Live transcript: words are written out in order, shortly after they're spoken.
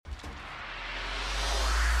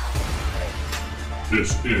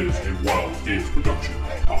This is a Wild Games Production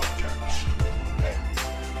podcast.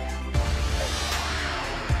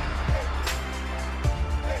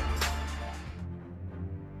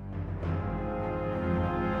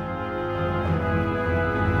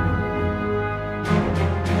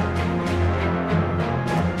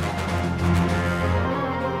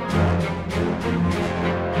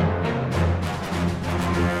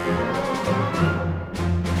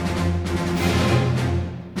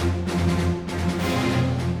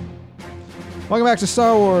 Welcome back to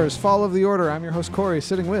Star Wars, Fall of the Order. I'm your host, Corey,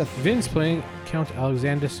 sitting with... Vince playing Count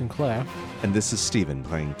Alexander Sinclair. And this is Steven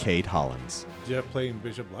playing Cade Hollins. Jeff playing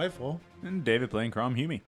Bishop Lifefall. And David playing Crom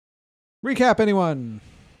Hume. Recap, anyone?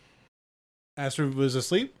 Astrid was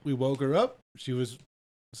asleep. We woke her up. She was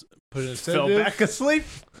put in a Fell sedative. back asleep.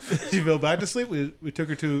 She fell back to sleep. We took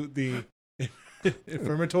her to the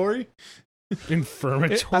infirmatory.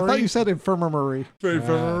 Infirmatory? I thought you said infirmary.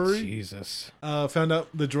 Infirmary. Jesus. Found out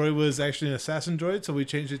the droid was actually an assassin droid, so we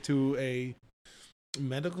changed it to a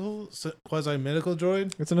quasi-medical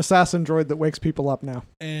droid. It's an assassin droid that wakes people up now.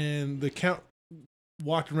 And the Count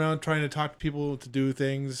walked around trying to talk to people to do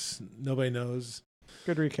things nobody knows.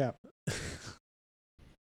 Good recap.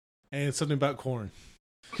 And something about corn.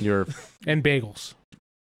 You're And bagels.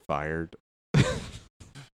 fired.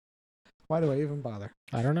 Why do I even bother?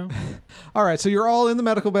 I don't know. All right, so you're all in the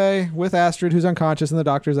medical bay with Astrid, who's unconscious, and the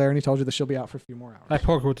doctor's there, and he told you that she'll be out for a few more hours. I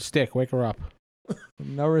poke her with the stick. Wake her up.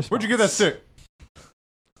 No response. Where'd you get that stick?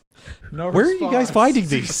 No Where are you guys response. finding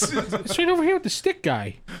these? Straight over here with the stick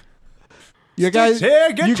guy. You guys... Sticks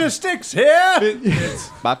here! Get your sticks here! It's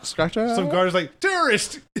Box scratcher? some guards like,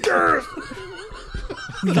 terrorist!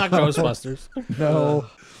 Not Ghostbusters. No.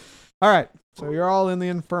 All right, so you're all in the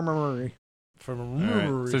infirmary. From a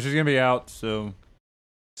Alright, so she's gonna be out, so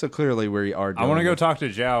So clearly we are I want to dealing go with- talk to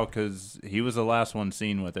Zhao because he was the last one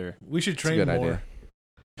seen with her. We should It's a train good more.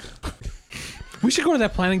 idea. We should go to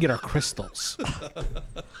that planet and get our crystals.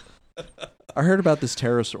 I heard about this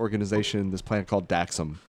terrorist organization, this planet called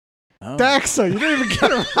Daxum. Oh. Daxa, you didn't even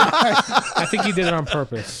get it right. I think he did it on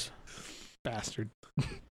purpose. Bastard.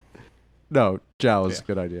 No, Zhao is Yeah. a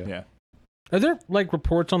good idea. Yeah. Are there, like,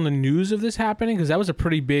 reports on the news of this happening? Because that was a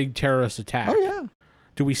pretty big terrorist attack. Oh, yeah.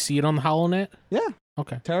 Do we see it on the HoloNet? Yeah.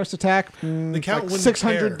 Okay. Terrorist attack. The Count wouldn't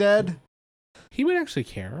 600 care. dead. He would actually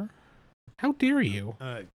care. How dare you?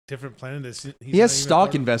 Different planet. He's He has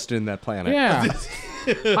stock invested in that planet. Yeah.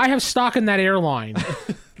 I have stock in that airline.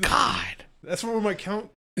 God. That's where my count.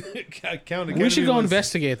 We should go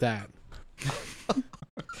investigate that.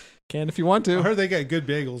 Can if you want I to. heard they got good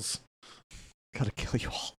bagels. Gotta kill you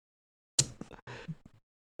all.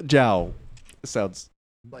 Zhao sounds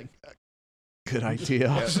like a good idea.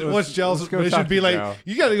 What's Giles' let's go mission talk be to like? Zhao.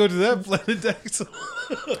 You got to go to that planet, Dex.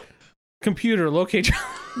 Computer, locate.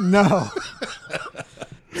 No. All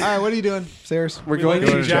right, what are you doing, Sayers? We're going to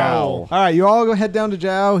Go to Zhao. All right, you all go head down to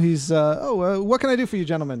Zhao. He's, what can I do for you,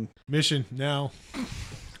 gentlemen? Mission now.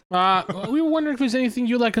 We were wondering if there's anything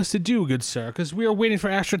you'd like us to do, good sir, because we are waiting for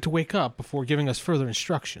Astrid to wake up before giving us further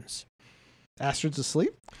instructions. Astrid's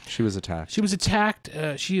asleep? She was attacked. She was attacked.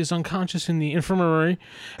 She is unconscious in the infirmary,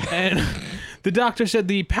 and the doctor said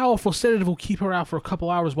the powerful sedative will keep her out for a couple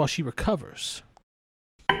hours while she recovers.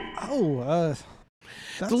 Oh,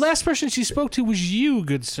 The last person she spoke to was you,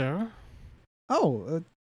 good sir. Oh,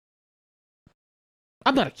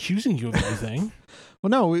 I'm not accusing you of anything. well,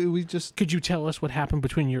 no, we just, Could you tell us what happened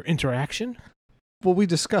between your interaction? well, we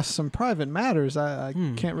discussed some private matters. I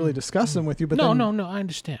can't really discuss them with you, but No, then, I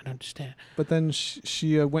understand. But then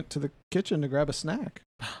she went to the kitchen to grab a snack.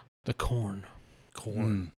 The corn.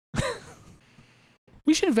 Corn.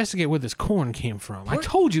 We should investigate where this corn came from. I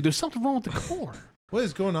told you there's something wrong with the corn. What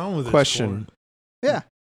is going on with this Question. corn? Yeah.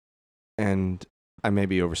 And I may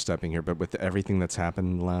be overstepping here, but with everything that's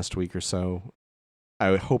happened last week or so, I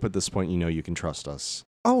would hope at this point you know you can trust us.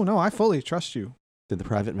 Oh, no, I fully trust you. Did the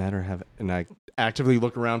private matter have... And I actively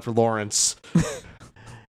look around for Lawrence.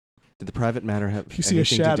 Did the private matter have You see a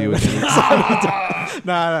anything to shadow. do with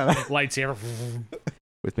No. Lights here.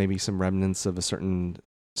 with maybe some remnants of a certain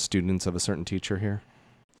students of a certain teacher here?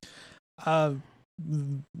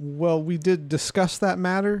 Well, we did discuss that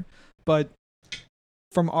matter, but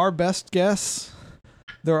from our best guess,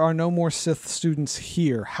 there are no more Sith students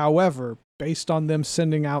here. However, based on them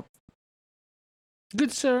sending out...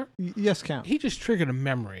 Good sir, Yes, Count. he just triggered a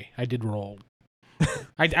memory. I did roll.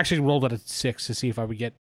 I actually rolled at a 6 to see if I would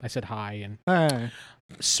get... I said hi, and Hey.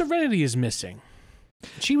 Serenity is missing.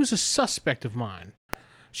 She was a suspect of mine.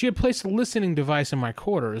 She had placed a listening device in my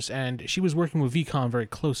quarters, and she was working with VCOM very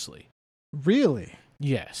closely. Really?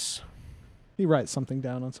 Yes. He writes something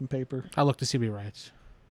down on some paper. I look to see what he writes.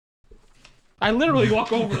 I literally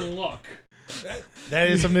walk over to look. That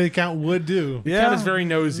is something the count would do. The cat is very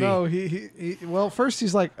nosy. No, he well, first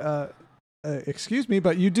he's like, excuse me,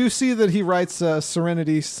 but you do see that he writes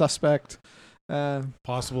Serenity suspect.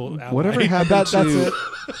 Possible. Whatever ally. happened That's to it.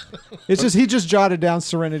 It's just he just jotted down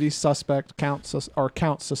Serenity suspect count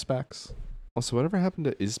suspects. also whatever happened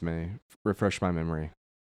to Ismay? Refresh my memory.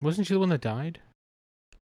 Wasn't she the one that died?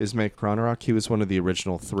 Ismay Kronorok, he was one of the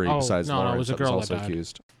original three Oh, besides no, it Lawrence was a that girl was that also died.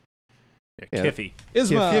 accused. Yeah, Yeah. Kiffy.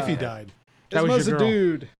 Isma. If he died. That was Isma's your a girl.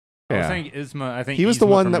 dude. I was Yeah. saying Isma. I think He was the Yzma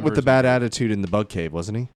one from that with the Reverse bad Movie. attitude in the bug cave,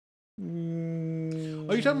 wasn't he?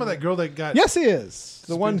 Oh, you're talking about that girl that got. Yes, he is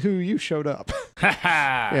the one who you showed up. Ha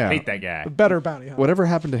ha! Yeah. Hate that guy. The better bounty hunter. Whatever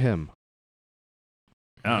happened to him?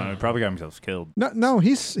 I don't know. He probably got himself killed. No,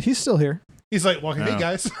 he's still here. He's like walking. Hey No.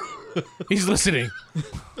 guys. He's listening.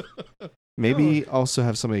 Maybe also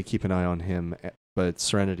have somebody keep an eye on him, but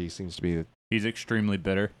Serenity seems to be. He's extremely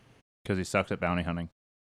bitter because he sucks at bounty hunting.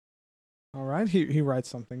 All right, he writes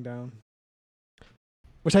something down,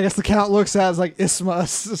 which I guess the count looks at as like Isma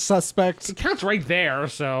suspect. The count's right there,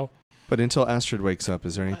 so. But until Astrid wakes up,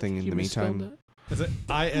 is there anything in You the misspelled meantime? Is it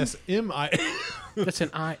ISMI? that? That's an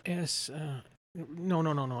IS. No.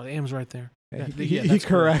 The M's right there. Yeah, Yeah, he that's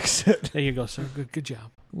corrects it. There you go, sir. Good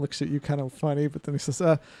job. Looks at you kind of funny, but then he says,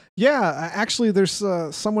 actually, there's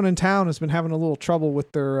someone in town has been having a little trouble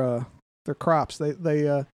with their crops.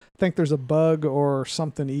 They think there's a bug or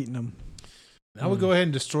something eating them. I would go ahead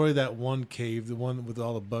and destroy that one cave, the one with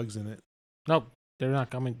all the bugs in it. Nope, they're not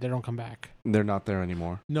coming. They don't come back. They're not there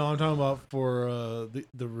anymore. No, I'm talking about for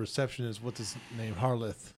the receptionist. What's his name?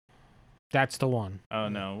 Harleth. That's the one. Oh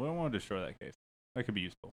no, we don't want to destroy that cave. That could be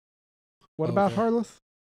useful. What about Okay. Harleth?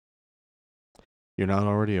 You're not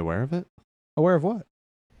already aware of it? Aware of what?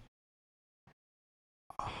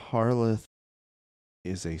 Harleth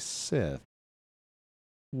is a Sith.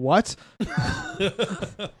 What?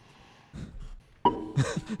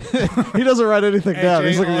 He doesn't write anything down.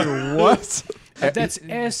 He's looking at you. What? That's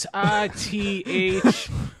SITH.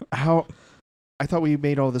 How? I thought we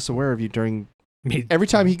made all this aware of you during. Every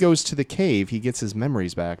time he goes to the cave, he gets his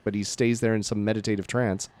memories back, but he stays there in some meditative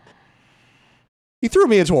trance. He threw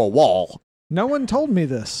me into a wall. No one told me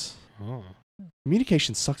this. Oh.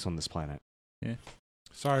 Communication sucks on this planet.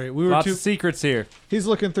 Sorry, we were Lots too. of secrets here. He's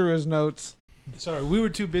looking through his notes. Sorry, we were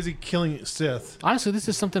too busy killing Sith. Honestly, this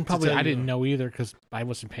is something probably tell I you. didn't know either because I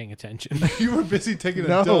wasn't paying attention. You were busy taking a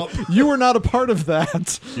No, dump. you were not a part of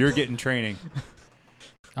that. You're getting training.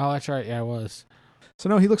 Oh, that's right. Yeah, I was. So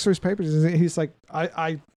no, he looks through his papers. And he's like,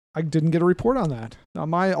 I didn't get a report on that. Now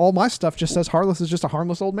all my stuff just says Harless is just a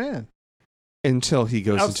harmless old man. Until he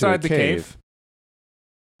goes Outside into the a cave.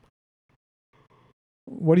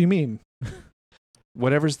 What do you mean?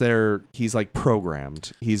 Whatever's there, he's like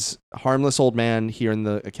programmed. He's a harmless old man here in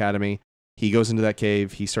the academy. He goes into that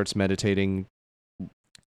cave. He starts meditating.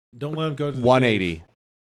 Don't let him go to the 180. cave.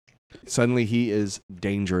 Suddenly, he is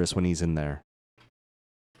dangerous when he's in there.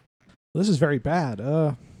 This is very bad.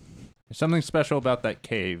 There's something special about that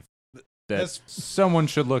cave that That's- someone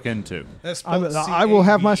should look into. That's spelled I will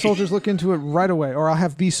have my CAV. soldiers look into it right away, or I'll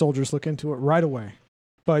have these soldiers look into it right away.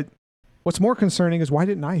 But what's more concerning is why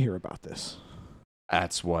didn't I hear about this?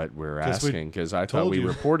 That's what we're 'Cause we asking, because I thought told we you.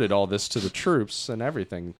 reported all this to the troops and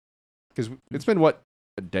everything. Because it's been, what,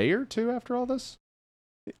 a day or two after all this?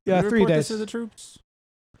 Yeah, Did we 3 report days. this to the troops?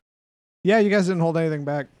 Yeah, you guys didn't hold anything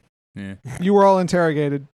back. Yeah. You were all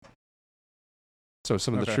interrogated. So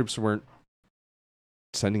some of the Okay. troops weren't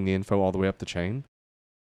sending the info all the way up the chain?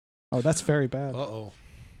 Oh, that's very bad. Uh-oh.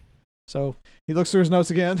 So he looks through his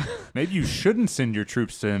notes again. Maybe you shouldn't send your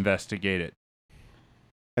troops to investigate it.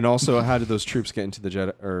 And also, how did those troops get into the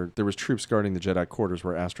Jedi? Or there was troops guarding the Jedi quarters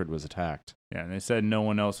where Astrid was attacked. Yeah, and they said no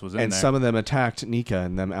one else was in And there. some of them attacked Nika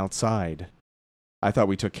and them outside. I thought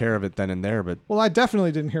we took care of it then and there, but Well, I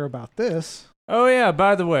definitely didn't hear about this. Oh yeah,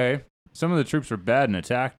 by the way, some of the troops were bad and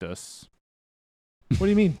attacked us. What do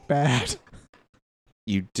you mean bad?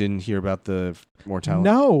 you didn't hear about the mortality?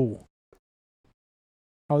 No.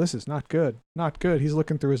 Oh, this is not good. Not good. He's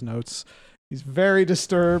looking through his notes. He's very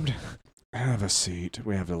disturbed. Have a seat.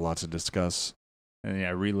 We have a lot to discuss. And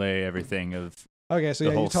yeah, relay everything of Okay, so The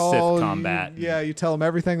yeah, whole you tell Sith combat. you tell him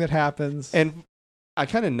everything that happens. And I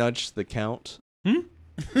kind of nudged the count.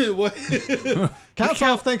 What? Count's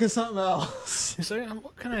off thinking something else. He's like,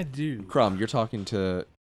 what can I do? Crom, you're talking to,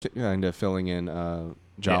 kind of filling in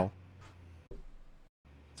Jal.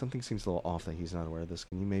 Something seems a little off that he's not aware of this.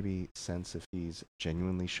 Can you maybe sense if he's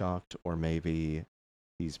genuinely shocked or maybe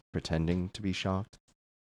he's pretending to be shocked?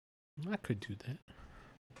 I could do that.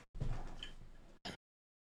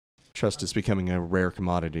 Trust is becoming a rare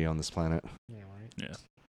commodity on this planet. Yeah, right.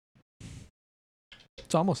 yeah.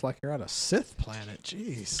 It's almost like you're at a Sith planet.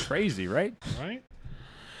 Jeez. Crazy, right? Right?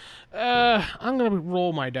 I'm going to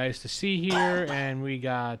roll my dice to see here, and we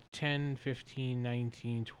got 10, 15,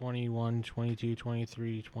 19, 21, 22,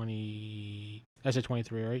 23, 20... I said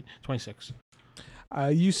 23, right? 26.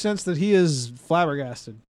 You sense that he is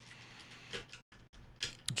flabbergasted.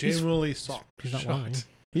 Genuinely He's not lying. shocked.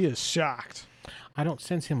 He is shocked. I don't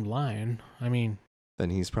sense him lying. I mean... Then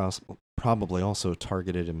he's probably also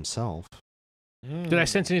targeted himself. Did I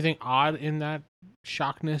sense anything odd in that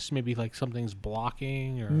shockness? Maybe like something's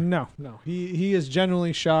blocking or... No. He is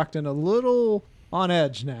genuinely shocked and a little on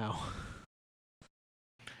edge now.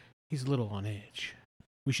 He's a little on edge.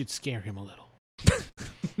 We should scare him a little.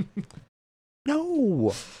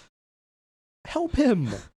 No! Help him!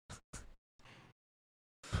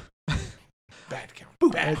 Bad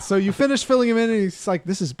count. And so you finish filling him in, and he's like,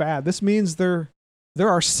 "This is bad. This means there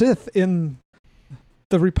are Sith in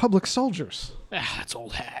the Republic soldiers." That's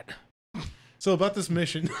old hat. So about this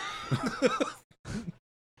mission.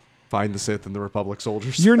 Find the Sith and the Republic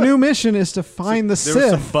soldiers. Your new mission is to find the There were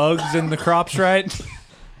Sith. some bugs in the crops, right?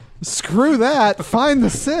 Screw that. Find the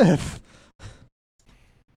Sith.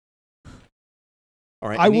 All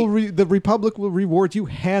right, The Republic will reward you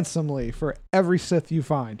handsomely for every Sith you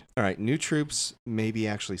find. All right, new troops may be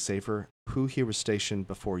actually safer. Who here was stationed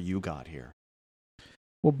before you got here?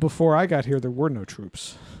 Well, before I got here, there were no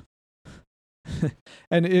troops.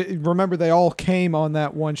 And remember, they all came on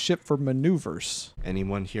that one ship for maneuvers.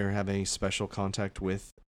 Anyone here have any special contact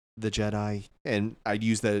with the Jedi? And I'd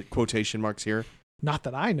use the quotation marks here. Not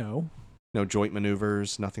that I know. No joint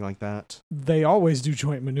maneuvers, nothing like that. They always do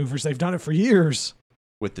joint maneuvers. They've done it for years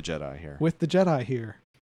With the Jedi here. with the Jedi here.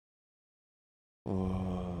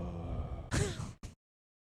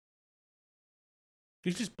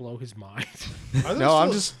 You just blow his mind. Are there No, I'm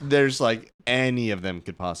still- just, there's like any of them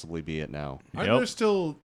could possibly be it now. Aren't there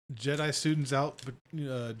still Jedi students out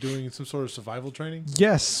doing some sort of survival training?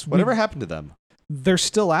 Yes. Whatever happened to them? They're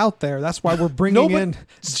still out there. That's why we're bringing but in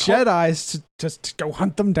Jedis to go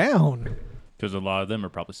hunt them down. Because a lot of them are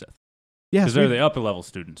probably Sith. Yes, Because they're the upper level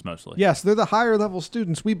students mostly. yes, they're the higher level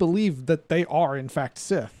students. We believe that they are, in fact,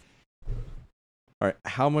 Sith. All right,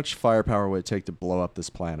 how much firepower would it take to blow up this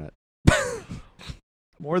planet?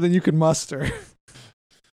 More than you can muster.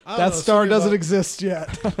 I don't That know, star something doesn't about- exist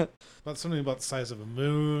yet. About something about the size of a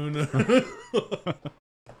moon.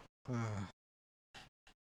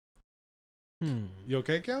 You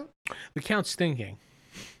okay, Count? The Count's thinking.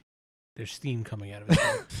 There's steam coming out of his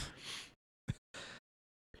mouth.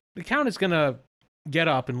 The Count is going to get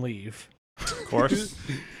up and leave. Of course.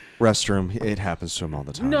 Restroom, it happens to him all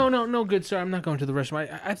the time. No, good sir. I'm not going to the restroom.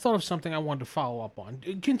 I thought of something I wanted to follow up on.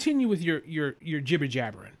 Continue with your jibber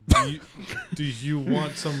jabbering. Do you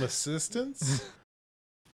want some assistance?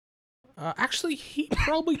 Actually, he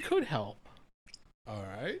probably could help. All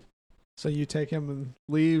right. So you take him and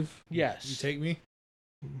leave. Yes. You take me?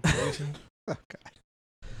 Oh,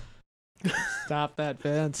 God. Stop that,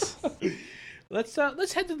 Vince. Let's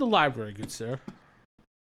head to the library, good sir.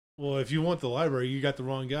 Well, if you want the library, you got the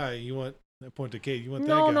wrong guy. You want that point to Kate. You want that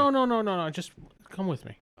No, guy. no. Just come with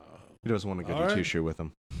me. He doesn't want to go All to right. Tushu with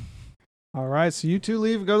him. All right, so you two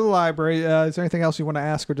leave, go to the library. Is there anything else you want to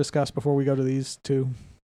ask or discuss before we go to these two?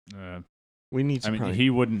 We need to I mean, probably- he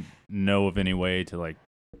wouldn't know of any way to like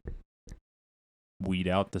weed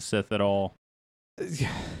out the Sith at all.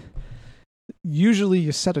 Usually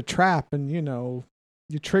you set a trap and, you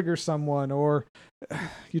trigger someone or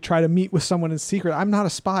you try to meet with someone in secret. I'm not a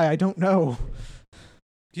spy. I don't know.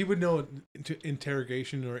 He would know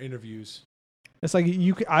interrogation or interviews. It's like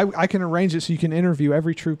I can arrange it so you can interview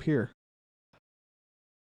every troop here.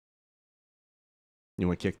 You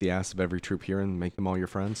want to kick the ass of every troop here and make them all your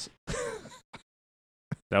friends?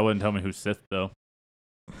 That wouldn't tell me who's Sith though.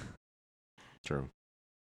 True.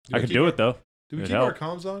 I could do it though. Do we It'd keep our help.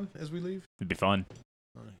 comms on as we leave? It'd be fun.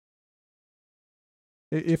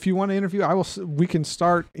 If you want to interview, we can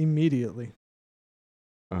start immediately.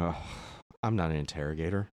 I'm not an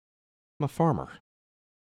interrogator. I'm a farmer.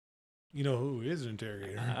 You know who is an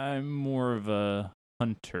interrogator? I'm more of a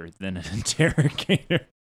hunter than an interrogator.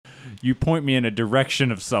 You point me in a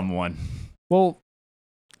direction of someone. Well,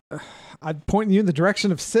 I'd point you in the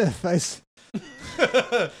direction of Sith.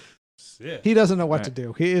 Sith. He doesn't know what All to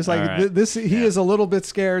do. He is like All right. this. He Yeah. is a little bit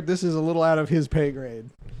scared. This is a little out of his pay grade.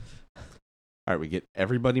 All right, we get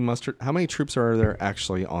everybody mustered. How many troops are there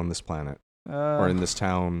actually on this planet or in this I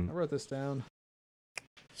town? wrote this down.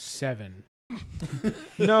 7.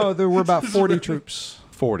 No, there were about 40 troops.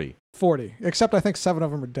 40. 40, except I think 7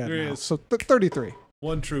 of them are dead There now. is. So 33.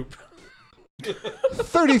 One troop.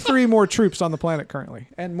 33 more troops on the planet currently,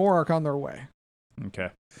 and more are on their way. Okay.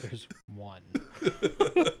 There's one.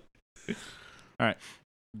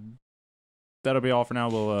 That'll be all for now.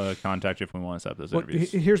 We'll contact you if we want to set up those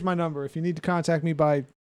interviews. Here's my number. If you need to contact me by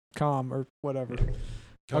com or whatever,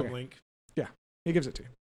 Code Okay. link. he gives it to you.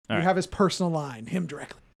 All You right. have his personal line, him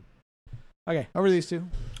directly. Okay, over to these two.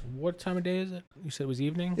 What time of day is it? You said it was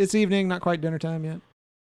evening? It's evening, not quite dinner time yet.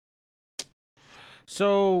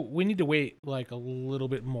 So we need to wait like a little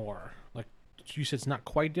bit more. Like you said, it's not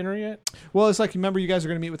quite dinner yet? Well, it's like, remember you guys are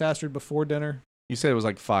going to meet with Astrid before dinner? You said it was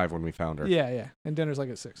like 5 when we found her. Yeah. And dinner's like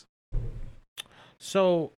at 6.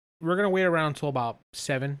 So we're going to wait around until about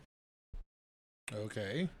 7.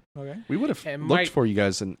 Okay. Okay. We would have It looked might- for you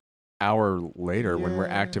guys an hour later when we're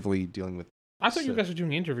Yeah. actively dealing with. I thought you Sith. guys were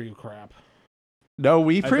doing interview crap. No,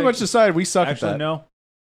 we I pretty think- much decided we suck Actually, at that. no.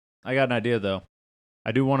 I got an idea, though.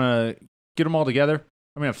 I do want to get them all together.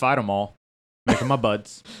 I'm going to fight them all. Make them my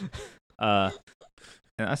buds. And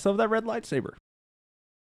I still have that red lightsaber.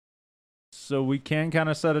 So we can kind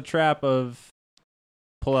of set a trap of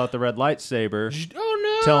pull out the red lightsaber,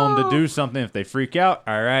 Oh no! tell them to do something. If they freak out,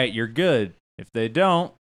 all right, you're good. If they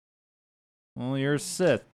don't, well, you're a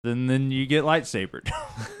Sith. Then you get lightsabered.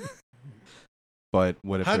 But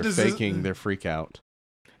what if How they're does this- faking their freak out?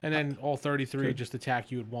 And then all 33 just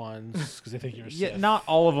attack you at once because they think you're a Yeah, Sith. not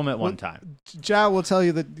all of them at one time. Jao will tell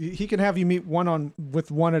you that he can have you meet with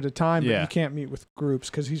one at a time, but Yeah. you can't meet with groups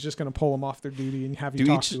because he's just going to pull them off their duty and have you Do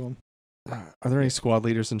talk each- to them. Are there any squad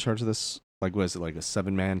leaders in charge of this? Like, what is it, like a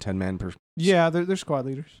 7-man, 10-man per? Yeah, they're squad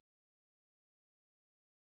leaders.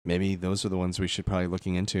 Maybe those are the ones we should probably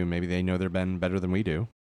looking into. Maybe they know their Ben better than we do.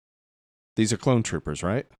 These are clone troopers,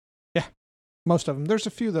 right? Most of them. There's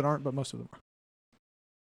a few that aren't, but most of them are.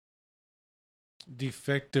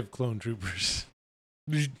 Defective clone troopers.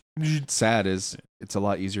 Sad is it's a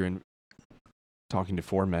lot easier in talking to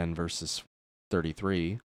 4 men versus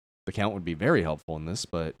 33. The count would be very helpful in this,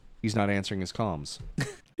 but he's not answering his comms.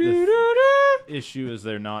 The issue is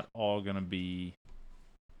they're not all going to be...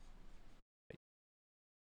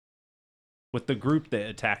 With the group that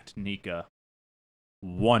attacked Nika,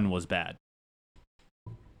 one was bad.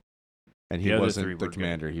 And he The other 3 wasn't the were good.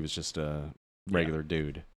 commander. He was just a regular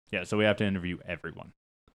dude. Yeah, so we have to interview everyone.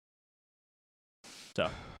 So,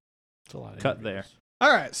 It's a lot of cut there. interviews.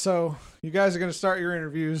 All right, so you guys are going to start your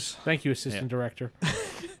interviews. Thank you, Assistant Yeah. Director.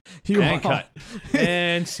 You And all- cut.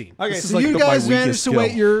 And scene. Okay, This is so like you my guys weakest managed to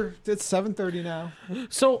wait skill. it's 7:30 now.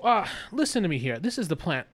 So, listen to me here. This is the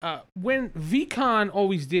plan. When VCon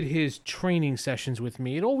always did his training sessions with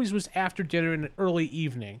me, it always was after dinner in the early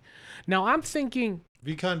evening. Now, I'm thinking...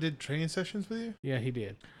 VCon did training sessions with you? Yeah, he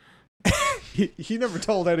did. He never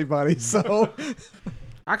told anybody, so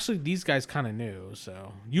Actually, these guys kind of knew,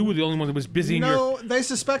 so... You were the only one that was busy in your... no, they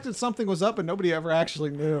suspected something was up, but nobody ever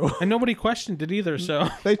actually knew. And nobody questioned it either, so...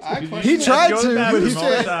 They, questioned he that tried Go to, the but he bathroom all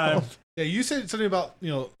the failed. time. Yeah, you said something about,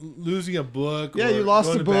 losing a book. Yeah, or you lost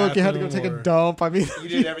going the to book. You had to go bathroom take or- a dump. I mean, You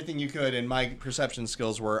did everything you could, and my perception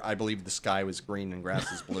skills were, I believe the sky was green and grass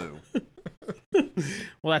is blue.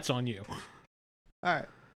 Well, that's on you. all right.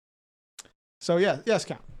 So yes,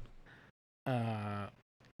 count.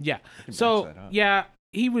 Yeah. can So, back that up. yeah,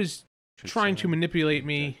 he was Should trying say to manipulate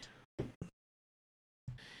me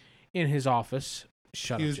in his office.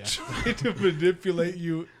 Shut He up, was Jeff. trying to manipulate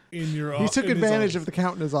you in your He office. took advantage of the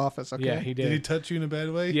count in his office. Okay. Yeah, he Did he did. touch you in a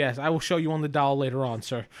bad way? Yes, I will show you on the doll later on,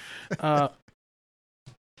 sir.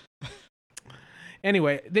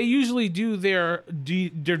 Anyway, they usually do their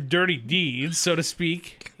dirty deeds, so to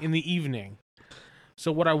speak, in the evening.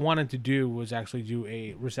 So what I wanted to do was actually do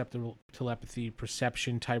a receptive telepathy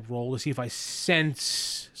perception type roll to see if I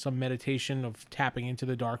sense some meditation of tapping into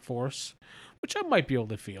the dark force, which I might be able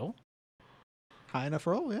to feel. High enough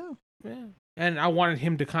roll. Yeah. Yeah. And I wanted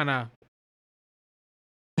him to kind of...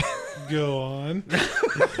 Go on.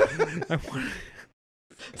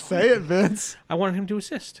 Say it, Vince. I wanted him to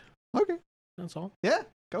assist. Okay. That's all. Yeah.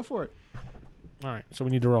 Go for it. All right, so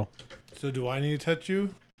we need to roll. So do I need to touch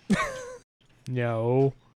you?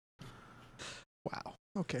 No. Wow.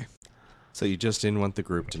 Okay. So you just didn't want the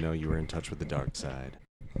group to know you were in touch with the dark side.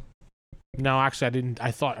 No, actually, I didn't.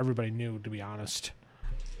 I thought everybody knew, to be honest.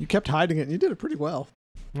 You kept hiding it, and you did it pretty well.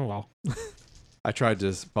 Oh, well. I tried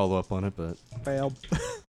to follow up on it, but Failed.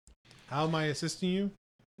 How am I assisting you?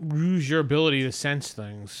 Use your ability to sense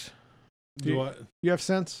things. Do I? You have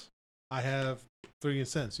sense. I have 3 in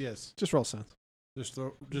sense. Yes. Just roll sense. Just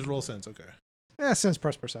roll sense. Okay. Yeah, sense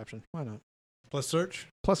plus perception. Why not? Plus search.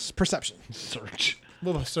 Plus perception. Search.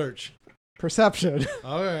 What about search? Perception.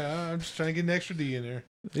 All right. I'm just trying to get an extra D in there.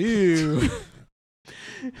 Ew.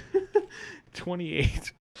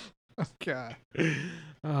 28. Okay.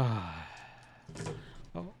 Ah.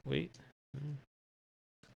 Oh, wait.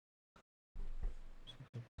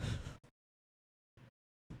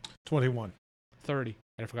 21. 30.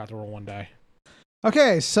 I forgot to roll one die.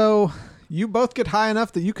 Okay, so you both get high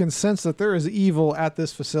enough that you can sense that there is evil at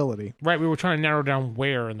this facility. Right, we were trying to narrow down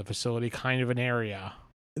where in the facility, kind of an area.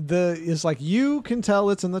 It's like you can tell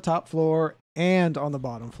it's in the top floor and on the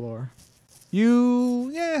bottom floor.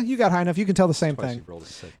 You got high enough. You can tell the same Twice thing. you've rolled a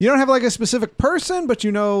 6. You don't have like a specific person, but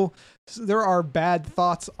you know there are bad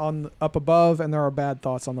thoughts up above and there are bad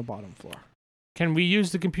thoughts on the bottom floor. Can we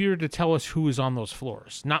use the computer to tell us who is on those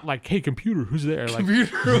floors? Not like, hey, computer, who's there? Like,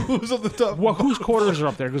 Computer, who's on the top? well, whose quarters are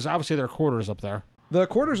up there? Because obviously there are quarters up there. The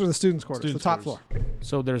quarters are the students' quarters, Students' the top quarters. floor.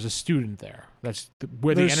 So there's a student there. That's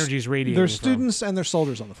where There's- the energy's radiating There's from. students and there's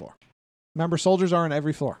soldiers on the floor. Remember, soldiers are on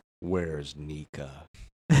every floor. Where's Nika?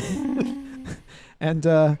 And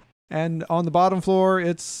on the bottom floor,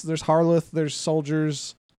 there's Harleth, there's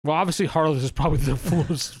soldiers, Well, obviously Harless is probably the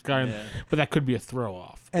fool's guy, Yeah. but that could be a throw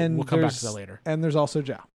off. And We'll come back there's- to that later. and there's also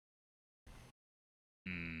Zhao.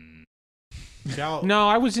 Cal- No,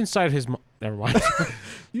 I was inside his. Never mind.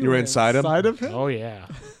 You were inside him? Inside of him? Oh yeah.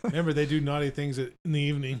 Remember, they do naughty things in the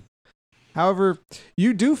evening. However,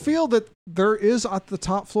 you do feel that there is at the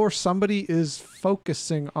top floor somebody is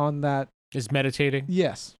focusing on that. Is meditating.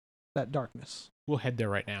 Yes, that darkness. We'll head there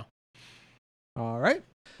right now. All right.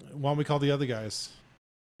 Why don't we call the other guys?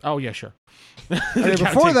 Oh yeah, sure. Okay,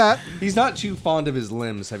 before that, He's not too fond of his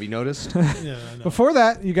limbs. Have you noticed? Yeah, I know. before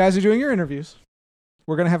that, you guys are doing your interviews.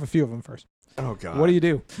 We're gonna have a few of them first. Oh God. What do you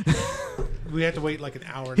do? We have to wait like an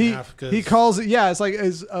hour and a half. Cause He calls. Yeah, it's like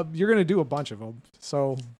you're gonna do a bunch of them.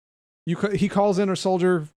 So he calls in a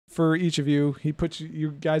soldier for each of you. He puts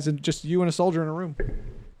you guys in, just you and a soldier in a room.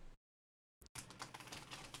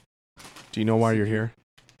 Do you know why you're here?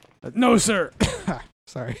 No, sir.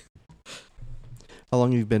 Sorry. How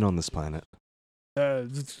long have you been on this planet?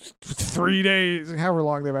 3 days. However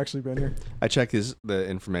long they've actually been here. I check the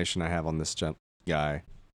information I have on this guy.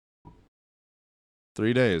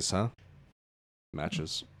 3 days, huh?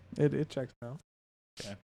 Matches. It checks out.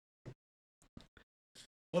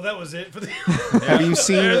 well, that was it for the. Have you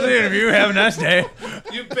seen? There's the interview. Have a nice day.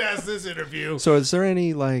 You passed this interview. So, is there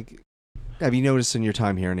any have you noticed in your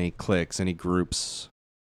time here any cliques, any groups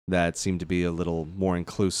that seem to be a little more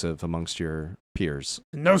inclusive amongst your peers?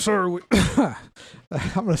 No, sir. I'm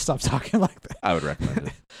gonna stop talking like that. I would recommend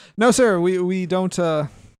it. No, sir. We don't.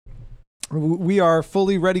 We are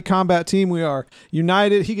fully ready combat team. We are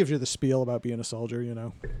united. He gives you the spiel about being a soldier. You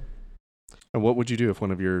know. And what would you do if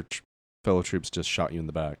one of your fellow troops just shot you in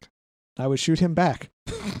the back? I would shoot him back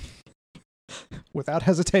without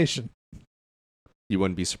hesitation. You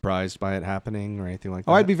wouldn't be surprised by it happening or anything like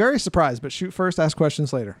that? Oh, I'd be very surprised, but shoot first, ask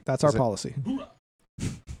questions later. That's our Is it- policy.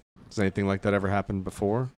 Has anything like that ever happened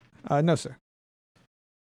before? No, sir.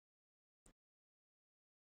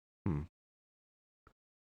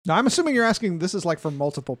 No, I'm assuming you're asking. This is like for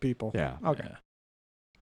multiple people. Yeah. Okay.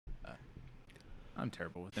 Yeah. I'm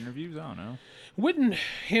terrible with interviews. I don't know. Wouldn't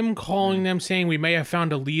him calling them saying we may have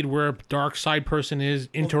found a lead where a dark side person is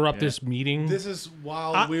interrupt yeah. this meeting? This is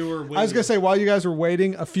while we were waiting. I was gonna say while you guys were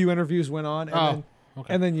waiting, a few interviews went on, and Oh, then,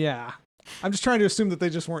 okay. and then yeah. I'm just trying to assume that they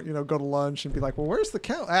just weren't, go to lunch and be like, well, where's the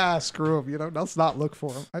count? Screw him. Let's not look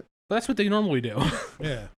for him. That's what they normally do.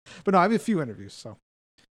 Yeah. But no, I have a few interviews, so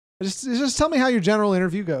just tell me how your general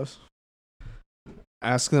interview goes.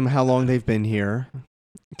 Ask them how long they've been here.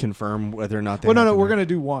 Confirm whether or not they. Well, no, have been we're here. gonna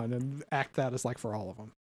do one and act that as like for all of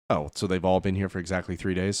them. Oh, so they've all been here for exactly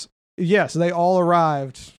 3 days? Yes, they all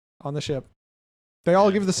arrived on the ship. They all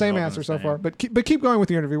Yeah, give the they've same all been answer the so same. far, but keep going with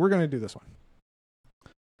your interview. We're gonna do this one.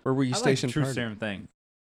 Where were you I like stationed? truth prior- serum thing.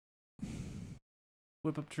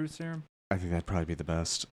 Whip up truth serum. I think that'd probably be the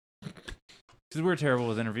best. Because we're terrible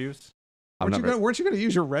with interviews. I'm not Weren't you gonna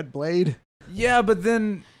use your red blade? Yeah, but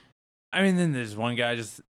then, then there's one guy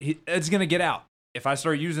it's gonna get out. If I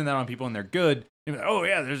start using that on people and they're good, they're like, oh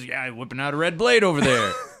yeah, there's a guy whipping out a red blade over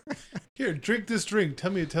there. Here, drink this drink.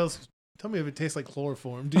 Tell me if it tastes like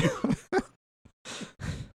chloroform. Do you?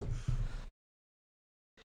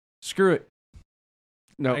 Screw it.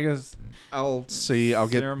 No, I guess I'll see. I'll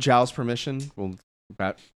get Serum. Zhao's permission. We'll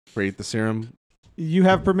create the serum. You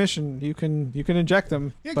have permission. You can inject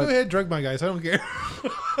them, Yeah, go but ahead, drug my guys. I don't care.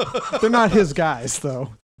 they're not his guys,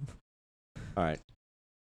 though. All right.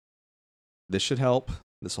 This should help.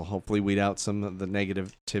 This will hopefully weed out some of the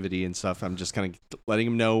negativity and stuff. I'm just kind of letting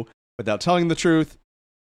them know, without telling the truth,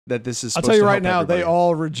 that this is. I'll supposed tell you to right help now, they everybody.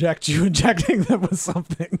 all reject you injecting them with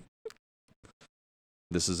something.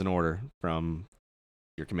 This is an order from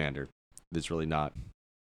your commander. It's really not,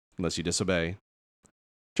 unless you disobey.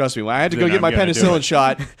 Trust me, when I had to go Then get I'm my gonna do penicillin it.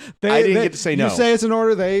 shot, I didn't get to say no. You say it's an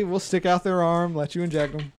order, they will stick out their arm, let you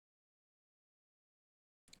inject them.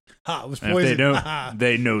 Ha, it was And if poison. they don't, Ha.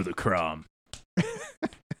 they know the crumb.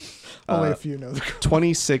 Only Uh, a few know.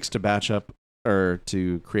 26 to batch up or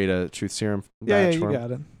to create a truth serum. Yeah, batch you for him.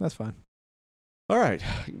 got it. That's fine. All right.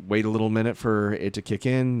 Wait a little minute for it to kick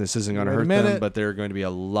in. This isn't going to Wait a hurt them, minute. but they're going to be a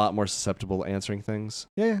lot more susceptible to answering things.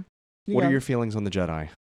 Yeah. What are your feelings on the Jedi?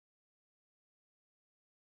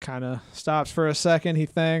 Kind of stops for a second. He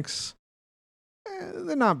thinks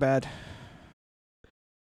they're not bad.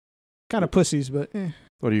 Kind of pussies, but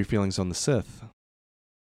What are your feelings on the Sith?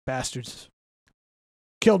 bastards.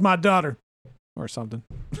 Killed my daughter, or something.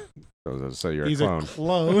 So you're He's a a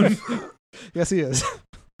clone. clone. Yes, he is.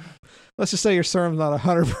 Let's just say your serum's not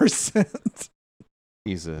 100%.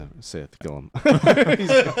 He's a Sith. Kill him.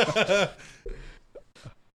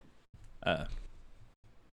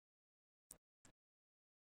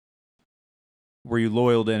 Were you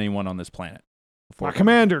loyal to anyone on this planet? My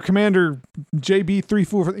Commander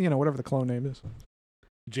JB34, whatever the clone name is.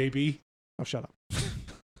 JB. Oh, shut up.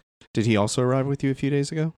 Did he also arrive with you a few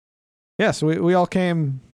days ago? Yes, we all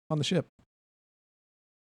came on the ship.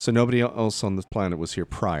 So nobody else on this planet was here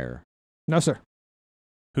prior. No, sir.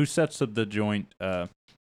 Who sets up the joint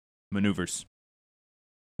maneuvers?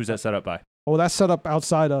 Who's that set up by? Oh, that's set up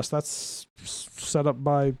outside us. That's set up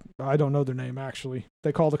by, I don't know their name, actually.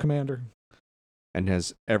 They call the commander. And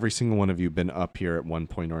has every single one of you been up here at one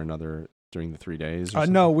point or another during the 3 days? or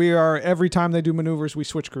No, something? we are, every time they do maneuvers, we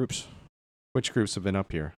switch groups. Which groups have been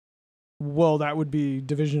up here? Well, that would be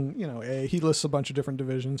division, he lists a bunch of different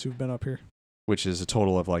divisions who've been up here. Which is a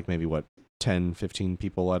total of like maybe 10, 15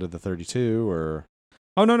 people out of the 32 or...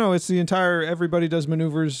 Oh, no, it's the entire, everybody does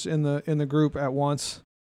maneuvers in the group at once.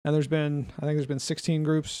 And I think there's been 16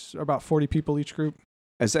 groups, about 40 people each group.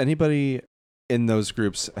 Has anybody in those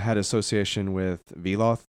groups had association with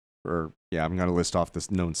Veloth? Or, yeah, I'm going to list off this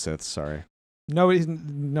known Sith, sorry. No.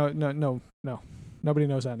 Nobody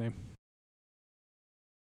knows that name.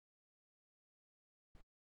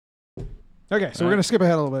 Okay, so we're going to skip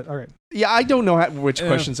ahead a little bit. All right. Yeah, I don't know which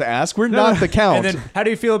questions to ask. We're No, not the count. And then, how do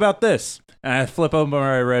you feel about this? And I flip open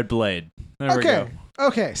my red blade. There we go.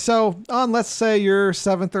 Okay, so on, let's say, your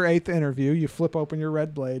 7th or 8th interview, you flip open your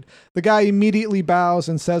red blade. The guy immediately bows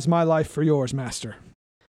and says, "My life for yours, master."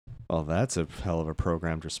 Well, that's a hell of a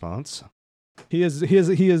programmed response. He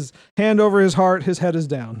is hand over his heart, his head is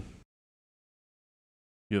down.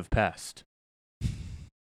 You have passed.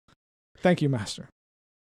 Thank you, master.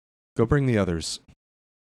 Go bring the others.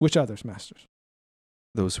 Which others, masters?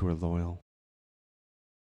 Those who are loyal.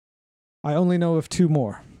 I only know of 2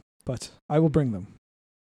 more, but I will bring them.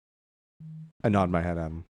 I nod my head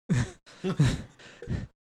at him.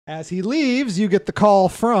 As he leaves, you get the call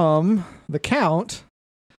from the Count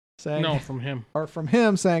saying, No, from him. or from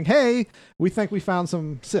him saying, "Hey, we think we found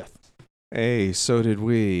some Sith." Hey, so did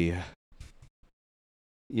we.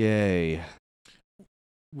 Yay.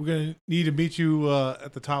 We're gonna need to meet you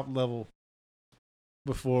at the top level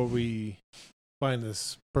before we find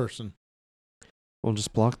this person. We'll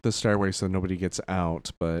just block the stairway so nobody gets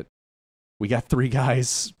out, but we got 3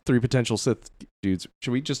 guys, 3 potential Sith dudes.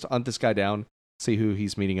 Should we just hunt this guy down, see who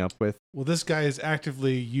he's meeting up with? Well, this guy is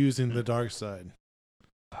actively using the dark side.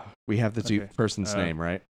 We have the Okay. person's name,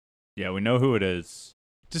 right? Yeah, we know who it is.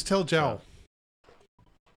 Just tell Zhao.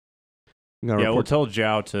 I'm gonna Yeah, we'll report tell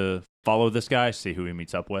Zhao to follow this guy, see who he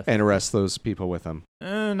meets up with. and arrest those people with him.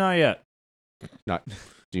 Not yet.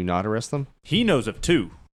 Do you not arrest them? He knows of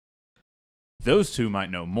 2. Those 2 might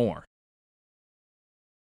know more.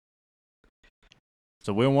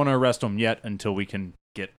 So we don't want to arrest them yet until we can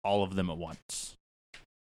get all of them at once.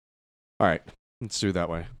 All right, let's do it that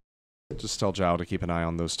way. Just tell Zhao to keep an eye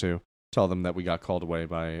on those 2. Tell them that we got called away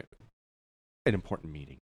by an important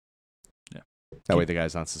meeting. Yeah. That way the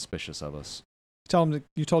guy's not suspicious of us. Tell him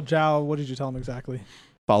you told Zhao. What did you tell him exactly?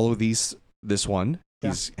 Follow this one. Yeah.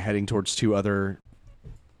 He's heading towards 2 other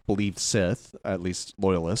believed Sith, at least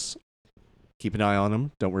loyalists. Keep an eye on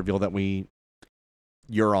him. Don't reveal that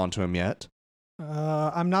you're onto him yet.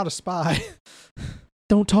 I'm not a spy.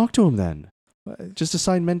 Don't talk to him then. Just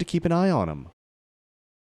assign men to keep an eye on him.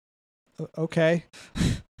 Okay.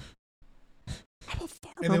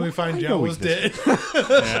 And then we find Zhao was dead.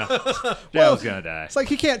 Yeah. Well, Zhao's gonna die. It's like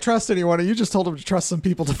he can't trust anyone, and you just told him to trust some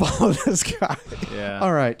people to follow this guy. Yeah.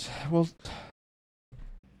 All right. Well,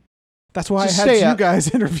 That's why Just I stay had you out. guys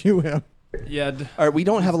interview him. Yeah. all right. We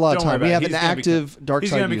don't have a lot of Don't worry time. We about have it. an He's gonna be active dark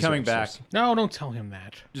He's side gonna be user, coming back. so- No, don't tell him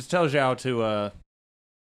that. Just tell Zhao to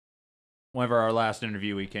whenever our last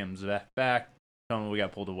interview he comes back, tell him we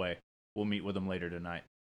got pulled away. We'll meet with him later tonight.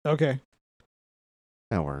 Okay.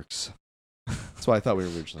 That works. That's what I thought we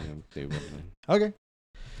were originally going to do. Okay.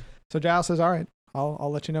 So Giles says, "All right, I'll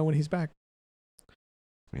let you know when he's back."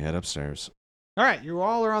 We head upstairs. All right, you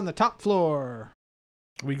all are on the top floor.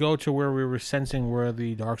 We go to where we were sensing where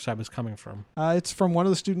the dark side was coming from. It's from one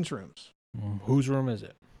of the students' rooms. Whose room is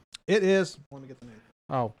it? It is. Let me get the name.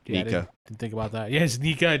 Oh, yeah, Nika. didn't think about that. Yes,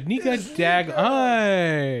 Nika. Nika Dag.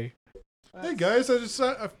 Hi. Hey guys,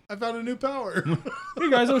 I found a new power. Hey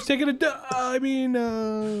guys, I was taking a.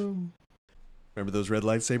 Remember those red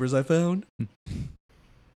lightsabers I found?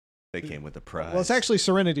 They came with a prize. Well, it's actually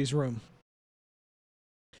Serenity's room.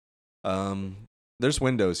 There's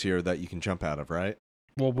windows here that you can jump out of, right?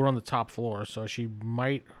 Well, we're on the top floor, so she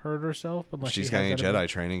might hurt herself unless She's she got has any that Jedi ability.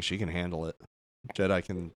 training. She can handle it. Jedi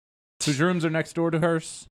can. Whose rooms are next door to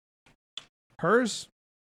hers? Hers?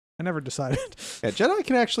 I never decided. Yeah, Jedi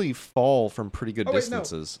can actually fall from pretty good Oh, wait, no.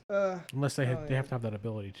 distances. Unless they Oh, they have to have that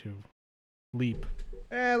ability to leap.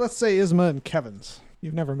 Let's say Isma and Kevin's.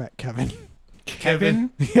 You've never met Kevin. Kevin?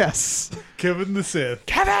 Yes. Kevin the Sith.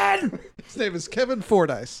 Kevin! His name is Kevin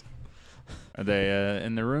Fordyce. Are they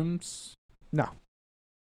in the rooms? No.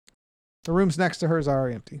 The rooms next to hers are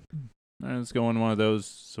empty. Let's go in one of those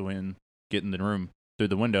so we can get in the room through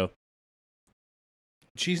the window.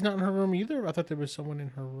 She's not in her room either? I thought there was someone in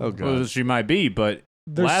her room. Oh, God. Well, she might be, but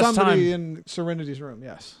There's Last somebody time- in Serenity's room,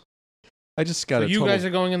 yes. I just got So a you total... guys are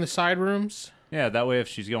going in the side rooms? yeah, that way if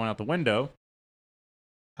she's going out the window,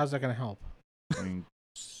 How's that going to help? I mean,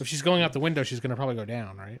 If she's going out the window, she's going to probably go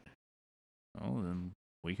down, right? well, then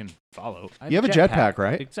we can follow. You have a jetpack,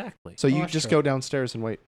 right? Exactly. So you that's just true. go downstairs and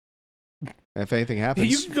wait. If anything Yeah,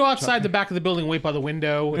 happens... you can go outside the back of the building, wait by the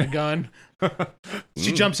window with a gun.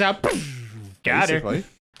 She jumps out. Got her. basically.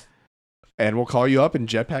 And we'll call you up and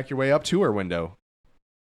jetpack your way up to her window.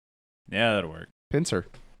 Yeah, that'll work. Pincer.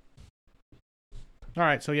 All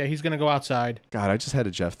right, so yeah, he's going to go outside. God, I just had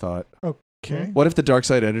a Jeff thought. Okay. What if the dark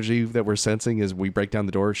side energy that we're sensing is we break down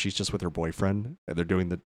the door, she's just with her boyfriend, and they're doing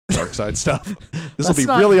the dark side stuff? This will That's be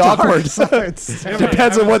not really dark awkward. side stuff.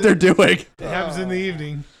 Depends on what they're doing. It happens in the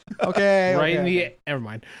evening. Okay. Right in okay. the... Never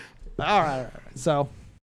mind. All right. So,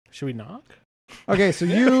 Should we knock? okay, so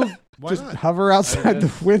you Why just not? hover outside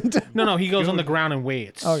the window. No, he goes on the ground and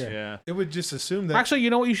waits. Okay. Yeah. It would just assume that. Actually, you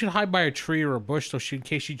know what? You should hide by a tree or a bush so in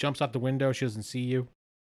case she jumps out the window, she doesn't see you.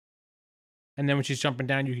 And then when she's jumping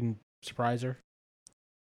down, you can surprise her.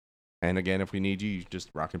 And again, if we need you, you just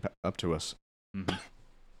rock it up to us. Mm-hmm.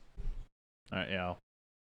 All right, yeah.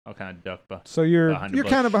 I'll kind of duck behind So you're Behind a bush.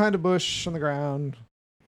 kind of behind a bush on the ground.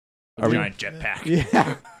 a we- giant jetpack.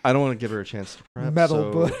 Yeah. I don't want to give her a chance to prep. Metal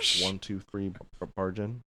so bush. 1, 2, 3, barge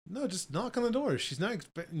in. No, just knock on the door. She's not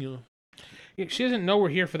expecting you. Yeah, she doesn't know we're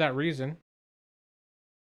here for that reason.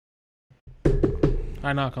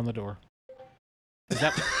 I knock on the door. Is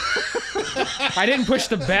that... I didn't push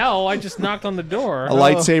the bell. I just knocked on the door. A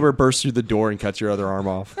lightsaber bursts through the door and cuts your other arm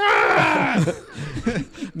off.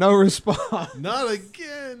 No response. Not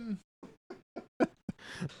again.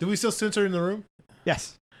 Do we still censor in the room?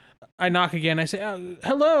 Yes. I knock again. I say,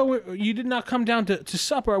 "Hello. You did not come down to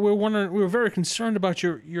supper. We were very concerned about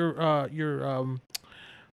your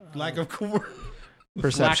Lack of core.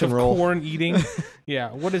 Perception lack of roll. corn eating.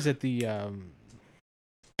 Yeah. What is it? The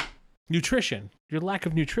nutrition. Your lack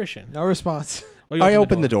of nutrition. No response. Oh, you I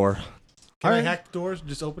opened the door. Can I Alright. hack the doors?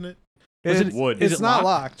 Just open it? Was It- it wood? Is it's it not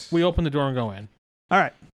locked? locked. We open the door and go in. All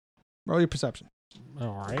right. Roll your perception.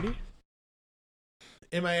 Alrighty.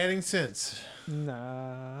 Am I adding sense?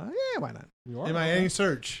 Nah. Yeah, why not? You are? Am I adding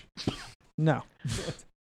search? No.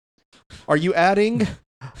 Are you adding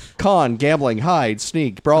con, gambling, hide,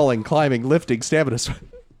 sneak, brawling, climbing, lifting, stamina?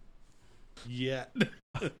 Yeah.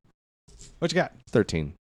 What you got?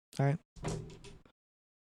 13.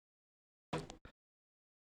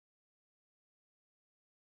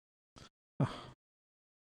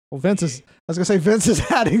 Well, Vince is. I was gonna say Vince is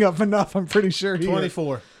adding up enough. I'm pretty sure he.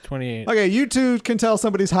 24. 28. Okay, you two can tell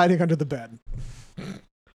somebody's hiding under the bed.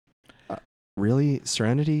 Really?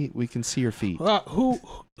 Serenity? We can see your feet. You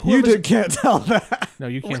whoever's- can't tell that. No,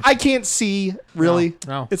 you can't. I can't see, really,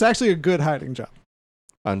 No. It's actually a good hiding job.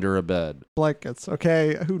 under a bed. Blankets.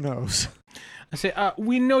 Okay, who knows? I say,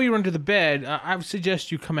 we know you're under the bed. I would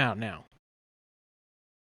suggest you come out now.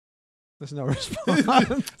 There's no response.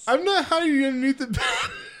 I'm not hiding underneath the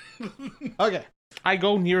bed. Okay. I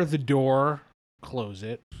go near the door, close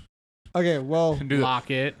it, Okay. Well, Do the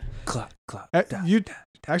lock it. clap, clap. you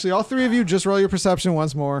actually all three of you just roll your perception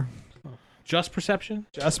once more. Just perception?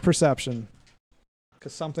 Just perception,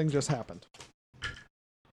 because something just happened.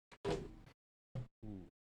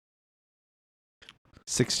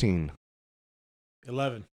 16.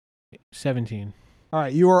 11. 17. All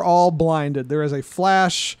right, you are all blinded. There is a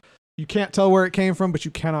flash. You can't tell where it came from, but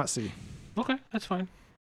you cannot see. Okay, that's fine.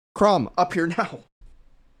 Crumb, up here now.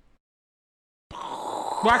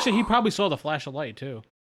 Well, actually, he probably saw the flash of light too.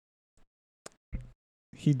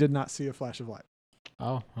 He did not see a flash of light.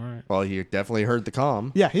 Oh, all right. Well, he definitely heard the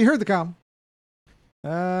comm. Yeah, he heard the comm.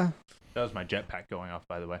 That was my jetpack going off,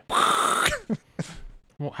 by the way.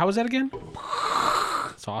 Well, how was that again?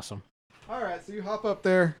 It's awesome. All right, so you hop up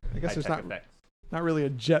there. I guess there's not really a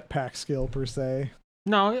jetpack skill per se.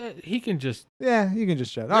 No, he can just. Yeah, you can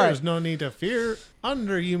just jet. All right. There's no need to fear.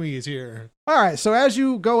 Under Yumi is here. All right, so as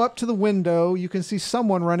you go up to the window, you can see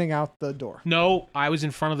someone running out the door. No, I was in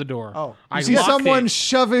front of the door. Oh, I you see locked someone it.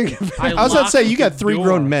 shoving. I was about to say, you got the 3 door.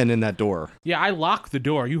 grown men in that door. Yeah, I locked the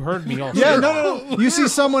door. You heard me all. Yeah, no. You see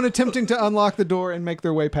someone attempting to unlock the door and make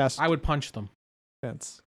their way past I would punch them the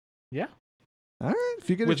fence. Yeah. All right, if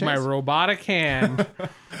you get with a my chance. robotic hand.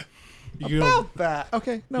 You About that.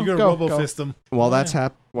 Okay, no, You're go. gonna robo fist him. While that's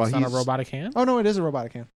happening, while It's he's not a robotic hand. Oh no, it is a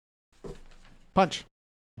robotic hand. Punch.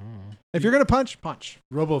 Mm. If you're gonna punch, punch.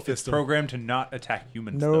 Robo fist him. Programmed to not attack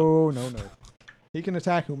humans. Though. No. He can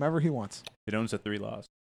attack whomever he wants. It owns the 3 laws.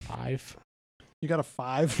 5. You got a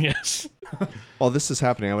 5. Yes. while this is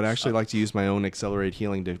happening, I would actually like to use my own accelerated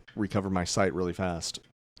healing to recover my sight really fast.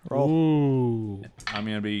 Roll. Ooh. I'm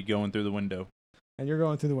gonna be going through the window. And you're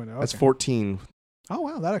going through the window. That's Okay. 14. Oh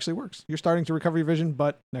wow, that actually works. You're starting to recover your vision,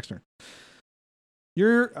 but next turn.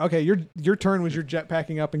 Your turn was you're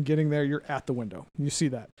jetpacking up and getting there. You're at the window. You see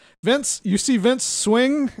that. You see Vince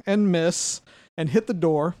swing and miss and hit the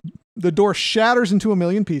door. The door shatters into a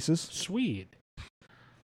million pieces. Sweet.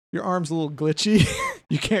 Your arm's a little glitchy.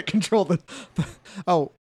 You can't control the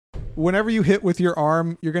Oh, whenever you hit with your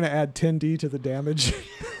arm, you're going to add 10d to the damage.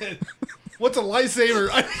 What's a lightsaber?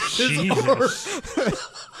 Jesus.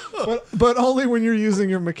 but only when you're using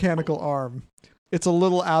your mechanical arm. It's a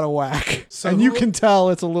little out of whack. So and you who- can tell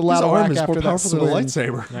it's a little His out of arm whack is after more that powerful than a swing.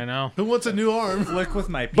 lightsaber. I know. Who wants a new arm? Flick with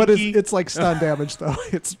my pinky. But it's like stun damage, though.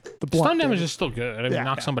 It's the blunt Stun damage is still good. I mean, Yeah,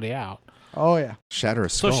 knock yeah. somebody out. Oh, yeah. Shatter a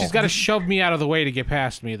So skull. she's got to shove me out of the way to get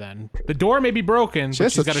past me. Then the door may be broken, She but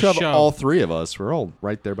has she's to got to shove shove. all 3 of us. We're all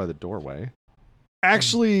right there by the doorway.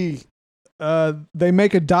 Actually, they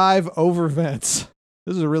make a dive over vents.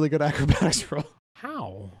 This is a really good acrobatics roll.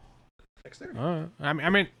 How? I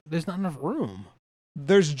mean, there's not enough room.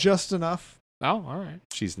 There's just enough, Oh, all right.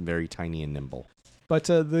 She's very tiny and nimble. but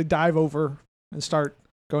they dive over and start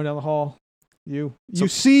going down the hall. You So-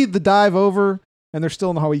 see the dive over, and they're still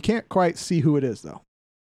in the hallway. You can't quite see who it is, though.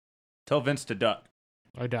 Tell Vince to duck.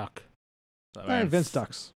 I duck. So Vince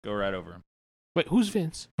ducks. Go right over him. Wait, who's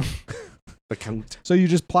Vince? The count. So you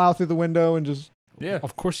just plow through the window and just... Yeah.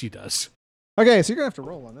 Of course he does. Okay, so you're going to have to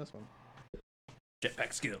roll on this one.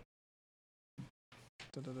 Jetpack skill.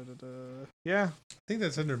 Yeah, I think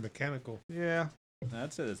that's under mechanical. yeah.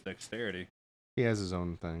 That's it. It's dexterity. He has his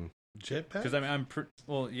own thing. Jetpack? Because I mean,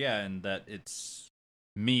 yeah, and that it's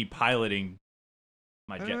me piloting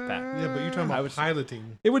my jetpack. Yeah, but you're talking I about was-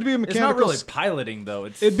 piloting. It would be a It's mechanical... not really piloting though.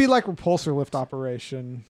 It'd be like repulsor lift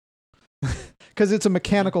operation. Because it's a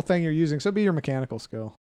mechanical thing you're using, so it'd be your mechanical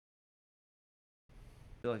skill.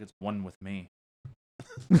 I feel like it's one with me.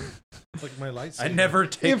 It's like my lightsaber. I never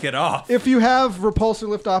take it off. If you have repulsor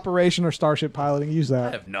lift operation or starship piloting, use I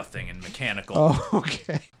that. have nothing in mechanical. Oh,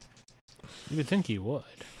 okay. You would think he would.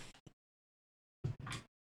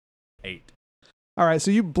 8. All right,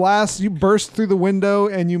 so you burst through the window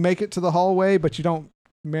and you make it to the hallway, but you don't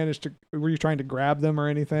manage to... Were you trying to grab them or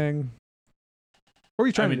anything? What were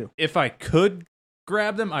you I trying mean, to do? if I could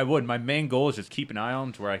grab them, I would. My main goal is just keep an eye on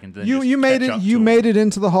them to where I can then You just made catch it. up You to 'em. made it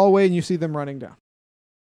into the hallway and you see them running down.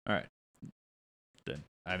 All right. Then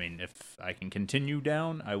I mean, if I can continue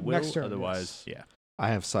down, I will. Next turn, Otherwise, yeah. I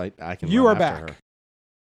have sight. I can. You run are after back.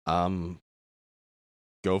 her.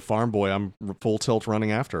 Go farm boy. I'm full tilt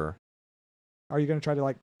running after her. Are you going to try to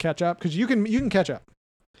like catch up? Because you can catch up.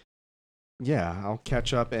 Yeah, I'll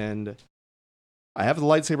catch up, and I have the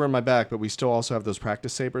lightsaber on my back, but we still also have those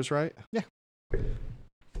practice sabers, right? Yeah.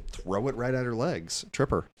 Throw it right at her legs. Trip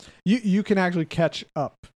her. You can actually catch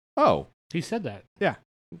up. Oh, He said that.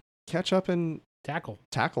 catch up and Tackle.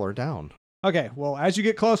 tackle her down. Okay, well, as you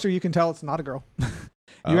get closer, you can tell it's not a girl. You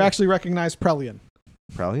Oh. actually recognize Prelian,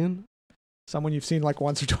 Prelian? someone you've seen like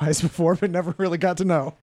once or twice before, but never really got to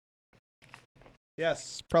know.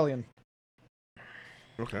 Yes, Prelian.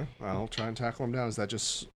 Okay, I'll try and tackle him down. Is that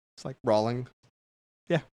just It's like brawling?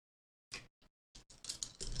 Yeah.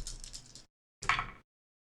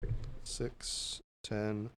 6,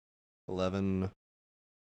 10, 11,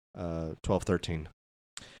 12, 13.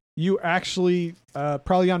 you actually,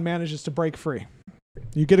 Prelian manages to break free.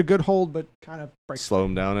 You get a good hold, but kind of breaks. Slow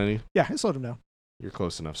him down any? Yeah, it slowed him down. You're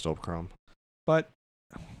close enough, Stolpcrom. But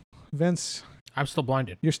Vince, I'm still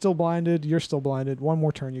blinded. You're still blinded. You're still blinded. One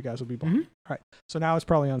more turn, you guys will be blinded. All right. So now it's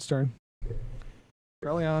Prelion's turn.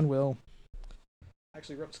 Prelion will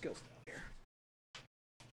actually wrote skills down here.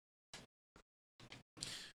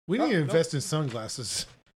 We need to nope. invest in sunglasses.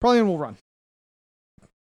 Prelion will run.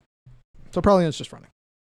 So Prelion's just running.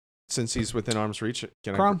 Since he's within arm's reach,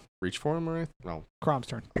 can Crom? I reach for him or anything? No. Crom's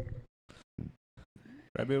turn. Would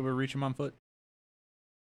I be able to reach him on foot?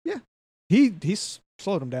 He's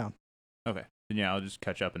slowed him down. Okay. Then yeah, I'll just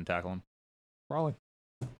catch up and tackle him. Rolling.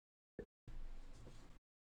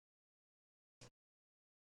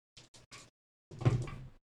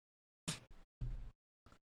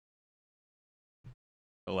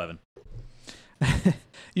 $11.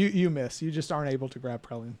 You miss. You just aren't able to grab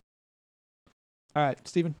Prelion. All right,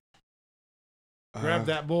 Steven. Grab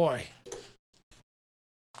that boy.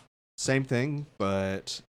 Same thing,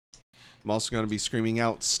 but I'm also going to be screaming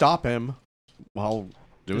out, "Stop him!" while doing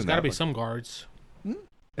There's that. got to be some guards.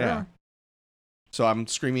 Yeah. So I'm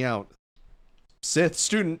screaming out, "Sith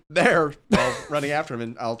student there!" while running after him,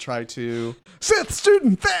 and I'll try to, Sith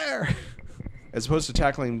student there. as opposed to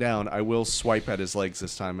tackling him down, I will swipe at his legs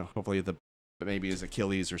this time. Hopefully, maybe his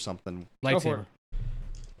Achilles or something. Lightsaber.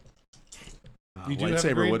 You do have a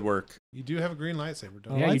Lightsaber green- would work. You do have a green lightsaber,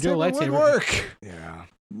 don't Yeah, you? you do a would lightsaber. work. Yeah.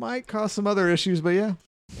 Might cause some other issues, but yeah.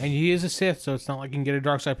 And he is a Sith, so it's not like you can get a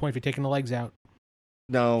dark side point if you're taking the legs out.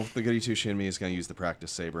 No, the goody two shoe in me is going to use the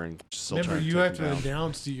practice saber and still Remember, try you to have take to him down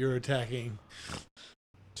announce that you're attacking.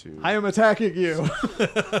 to. I am attacking you.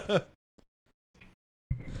 I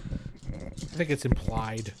think it's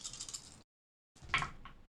implied.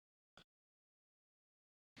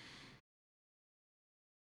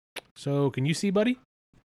 So, can you see, buddy?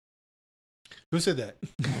 Who said that?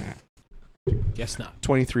 Guess not.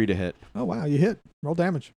 23 to hit. Oh wow, you hit. Roll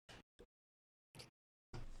damage.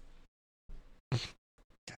 God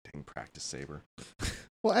dang practice saber.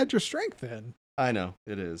 Well, add your strength then. I know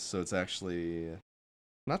it is, so it's actually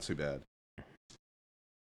not too bad.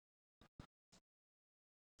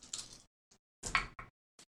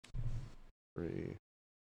 Three.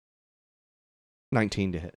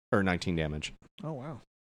 19 to hit, or 19 damage. Oh wow.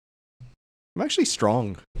 I'm actually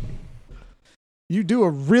strong. You do a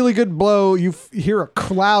really good blow. You hear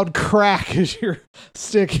a loud crack as your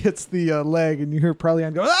stick hits the leg, and you hear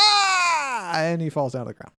Prelion go, "Ah!" and he falls down to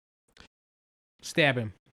the ground. Stab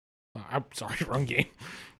him. Oh, I'm sorry, wrong game.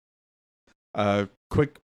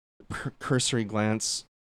 Quick cursory glance.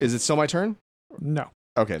 Is it still my turn? No.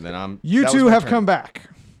 Okay, then I'm. You that was two my have turn. come back.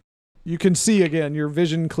 You can see again. Your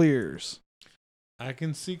vision clears. I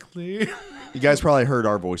can see clear. You guys probably heard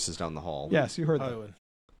our voices down the hall. Yes, you heard that. Hollywood.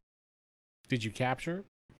 Did you capture it?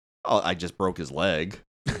 Oh, I just broke his leg.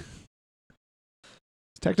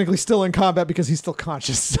 Technically still in combat because he's still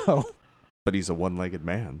conscious, so. But he's a one-legged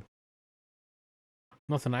man.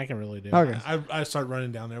 Nothing I can really do. Okay. I start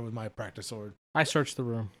running down there with my practice sword. I searched the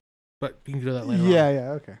room, but you can do that later Yeah, on. yeah,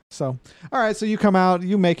 okay. So, all right, so you come out,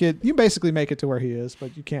 you basically make it to where he is,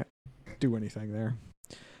 but you can't do anything there.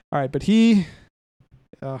 All right, but you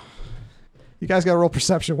guys got to roll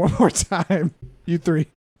perception one more time. You three.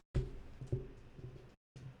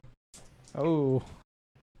 Oh.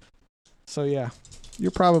 So, yeah,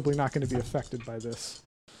 you're probably not going to be affected by this.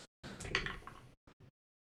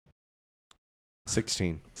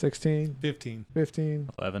 16. 16, 15. 15,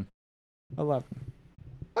 11. 11.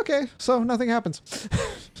 Okay, so nothing happens.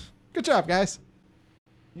 Good job, guys.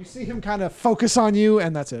 You see him kind of focus on you,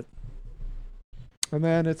 and that's it. And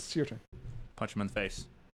then it's your turn. Punch him in the face.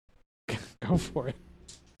 Go for it.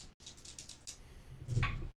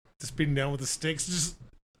 Just beating down with the sticks. Just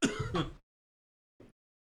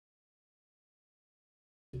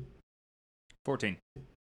 14. Oh,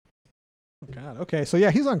 God. Okay, so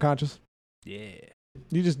yeah, he's unconscious. Yeah.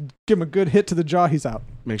 You just give him a good hit to the jaw, he's out.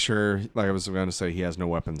 Make sure, like I was going to say, he has no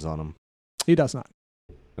weapons on him. He does not.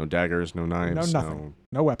 No daggers, no knives. No nothing.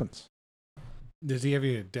 No weapons. does he have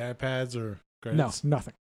any dad pads or No, credits?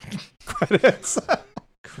 nothing. Credits.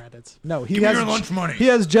 Credits. No, he Give me has your lunch money. he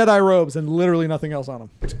has Jedi robes and literally nothing else on him.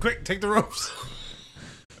 Quick, take the ropes.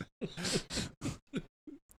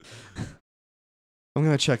 I'm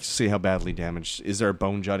going to check to see how badly damaged. Is there a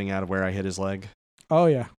bone jutting out of where I hit his leg? Oh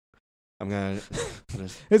yeah. I'm going to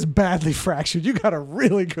It's badly fractured. You got a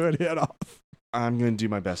really good hit off. I'm going to do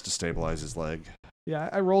my best to stabilize his leg. Yeah,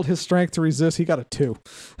 I rolled his strength to resist. He got a 2.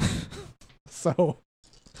 So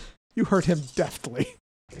you hurt him deftly.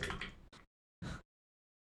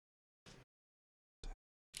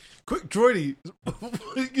 Quick, droidy.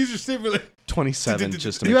 Use your stimulator. 27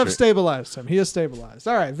 just to make You have sure. stabilized him. He is stabilized.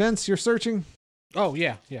 All right, Vince, you're searching. Oh,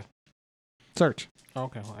 yeah, yeah. Search.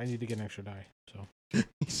 Okay, well, I need to get an extra die. So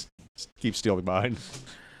keep stealing behind.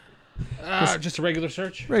 Just a regular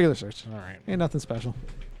search? Regular search. All right. Ain't nothing special.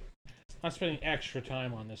 I'm spending extra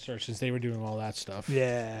time on this search since they were doing all that stuff.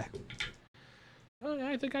 Yeah.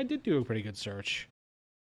 I think I did do a pretty good search.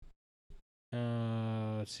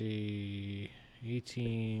 Let's see.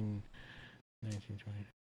 18, 19, 20,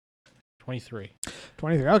 23.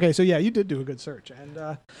 23. Okay, so yeah, you did do a good search.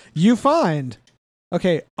 And you find,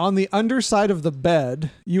 okay, on the underside of the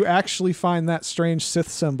bed, you actually find that strange Sith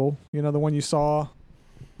symbol. You know, the one you saw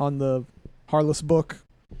on the Harless book?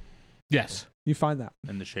 Yes. You find that.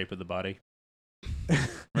 In the shape of the body.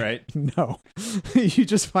 Right? No. You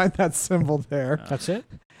just find that symbol there. That's it?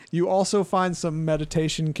 You also find some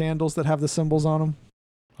meditation candles that have the symbols on them.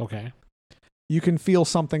 Okay. You can feel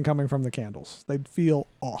something coming from the candles. They feel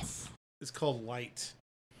off. It's called light.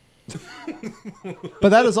 But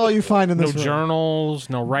that is all you find in No this room. journals,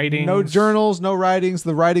 no writings. No journals, no writings.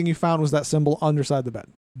 The writing you found was that symbol underside the bed.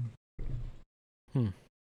 And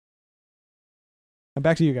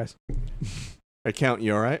back to you guys. Count,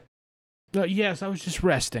 you all right? Yes, I was just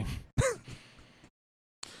resting.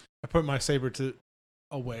 I put my saber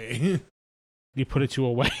away. You put it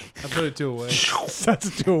away. I put it away. That's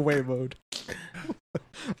a two-away mode.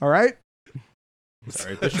 All right.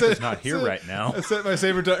 Sorry, Bishop is not here right now. I set my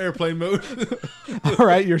saber to airplane mode. All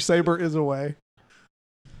right. Your saber is away.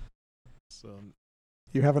 So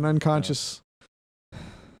You have an unconscious.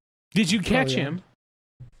 Did you catch yeah. him?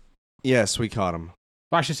 Yes, we caught him.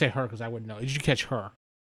 Well, I should say her because I wouldn't know. Did you catch her?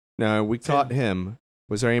 No, we caught him.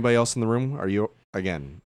 Was there anybody else in the room? Are you,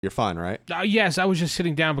 again, you're fine, right? Yes, I was just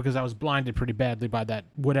sitting down because I was blinded pretty badly by that,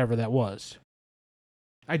 whatever that was.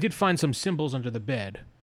 I did find some symbols under the bed.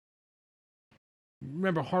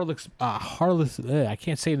 Remember Harless, I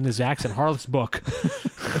can't say it in this accent, Harless book.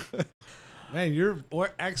 man, your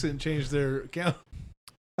accent changed their account.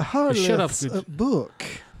 Shut up, good. Book.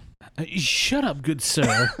 Shut up, good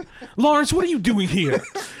sir. Lawrence, what are you doing here?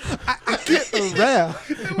 I get around.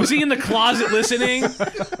 Was he in the closet listening?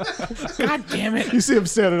 God damn it. You see him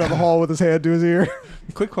standing down the hall with his hand to his ear.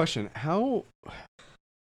 Quick question. How,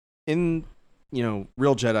 in,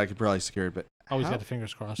 real Jedi could probably secure it, but Oh, he's got the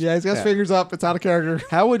fingers crossed. Yeah, he's got his fingers up. It's out of character.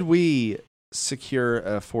 how would we secure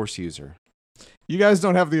a Force user? You guys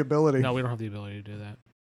don't have the ability. No, we don't have the ability to do that.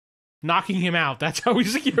 Knocking him out. That's how we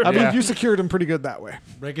secure I him. believe you secured him pretty good that way.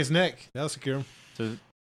 Break his neck. That'll secure him. So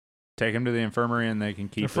take him to the infirmary and they can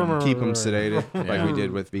keep him Keep him sedated like Yeah. we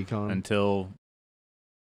did with Beacon. until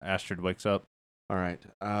Astrid wakes up. All right.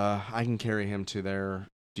 I can carry him to there.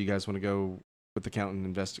 Do you guys want to go with the count and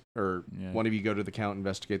investigate? Or Yeah. one of you go to the count,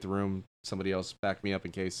 investigate the room. Somebody else back me up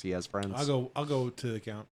in case he has friends. I'll go to the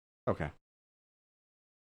count. Okay.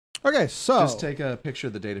 Okay, so Just take a picture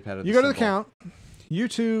of the data pad. Of you the go to the symbol. count. You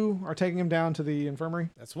two are taking him down to the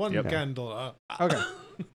infirmary. That's one Yep. candle. Okay.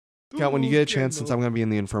 Count, when you get a chance, since I'm going to be in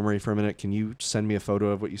the infirmary for a minute, can you send me a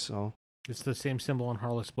photo of what you saw? It's the same symbol on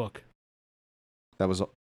Harless book. That was.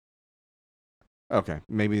 Okay.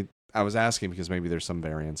 Maybe I was asking because maybe there's some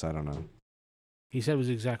variance. I don't know. He said it was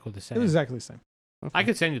exactly the It same. was exactly the same. Okay. I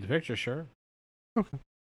could send you the picture, sure. Okay.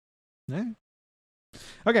 Yeah.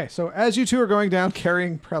 Okay, so as you two are going down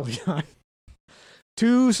carrying Prelion,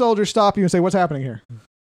 two soldiers stop you and say, "What's happening here?"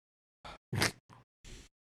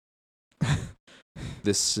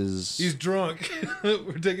 This is. He's drunk.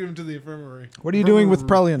 We're taking him to the infirmary. What are you doing with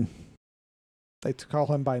Prelion? They call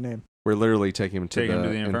him by name. We're literally taking him to, Take him the,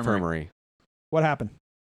 to the infirmary. What happened?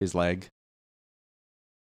 His leg.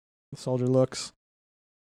 The soldier looks.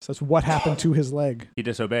 Says, "What happened to his leg?" He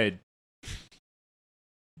disobeyed.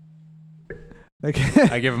 They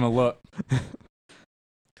I give him a look. Are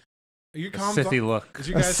you A comms Sithy on? look. Is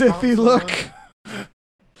you A guys Sithy comms look. on?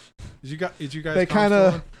 Did you guys They comms kind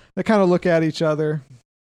of on? they kind of look at each other.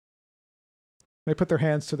 They put their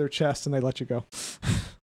hands to their chest and they let you go.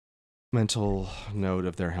 Mental note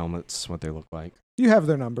of their helmets, what they look like. You have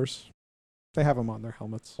their numbers. They have them on their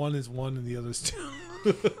helmets. One is 1 and the other's 2.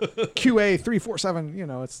 QA 347.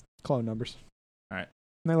 It's clone numbers. All right.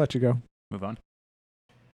 And they let you go. Move on.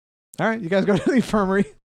 All right, you guys go to the infirmary.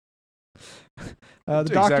 The doctor's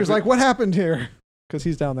Exactly. like, "What happened here?" Because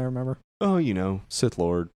he's down there, remember? Oh, Sith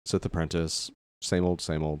Lord, Sith Apprentice, same old,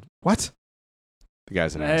 same old. What? The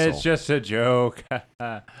guy's an asshole. It's just a joke.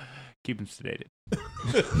 Keep him sedated.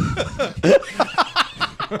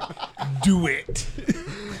 Do it.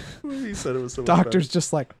 He said it was so Doctor's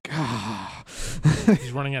just like, "Ah."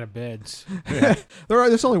 He's running out of beds.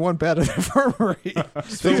 There's only one bed in the infirmary.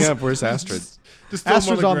 Speaking of, where's Astrid? Just throw him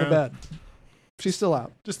Astrid's on the ground. bed. She's still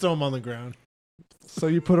out. Just throw him on the ground. So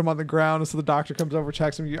you put him on the ground, and so the doctor comes over,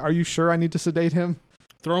 checks him. Are you sure I need to sedate him?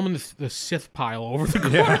 Throw him in the Sith pile over the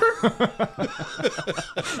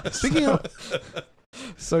corner. Speaking of,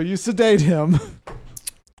 So you sedate him.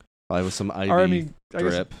 probably with some IV Or, I mean, I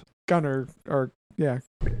guess drip. Gunner,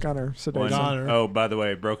 sedate. Gunner. Oh, by the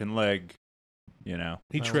way, broken leg. You know,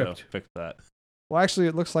 He so tripped. Fix that. Well, actually,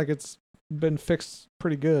 it looks like it's been fixed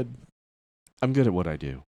pretty good. I'm good at what I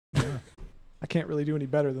do. I can't really do any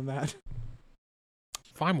better than that.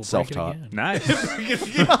 Fine, we'll Self-taught. break it again.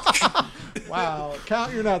 Nice. Wow.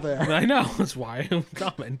 Count, you're not there. I know. That's why I'm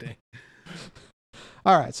commenting.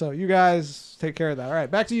 All right, so you guys take care of that. All right,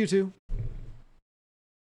 back to you two.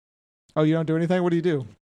 Oh, you don't do anything? What do you do?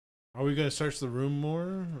 Are we gonna search the room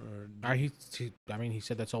more? Or He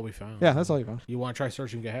said that's all we found. Yeah, that's all you found. You want to try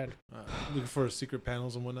searching? Go ahead. looking for secret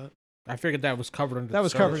panels and whatnot? I figured that was covered under. That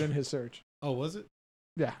was covered in his search. Oh, was it?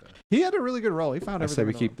 Yeah. He had a really good roll. He found I everything. say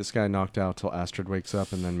we on keep him. this guy knocked out till Astrid wakes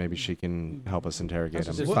up, and then maybe she can help us interrogate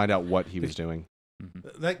him. What- Find out what he was doing.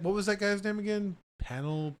 What was that guy's name again?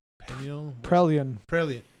 Peniel? Prelian.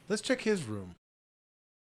 Prelian. Let's check his room.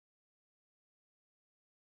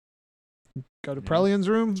 Go to Prelian's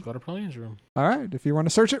room. Let's go to Prelian's room. All right, if you want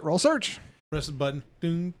to search it, roll search. Press the button.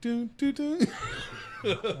 Ding, ding, ding, ding.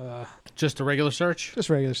 Just a regular search. Just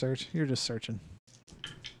regular search. You're just searching.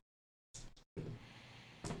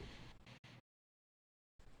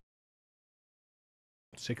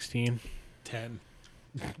 $16. 10.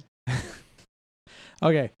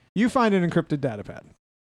 Okay, you find an encrypted data pad,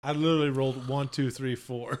 I literally rolled 1, 2, 3,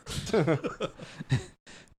 4.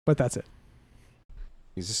 but that's it.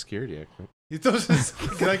 He's a security expert. He throws his,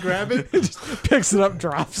 can I grab it? Picks it up,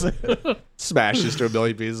 drops it. Smashes to a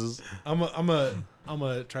million pieces. I'm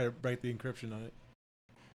gonna try to write the encryption on it.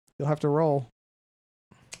 You'll have to roll.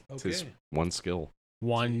 It's Okay. his one skill.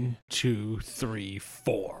 1, 2, 3,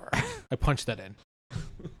 4. I punched that in.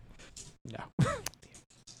 No.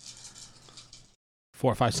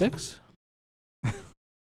 4, 5, 6. Do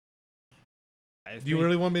you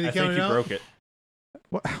really want me to I count think it you out? broke it.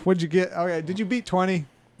 What'd you get? Okay, did you beat 20?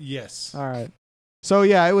 Yes. All right. So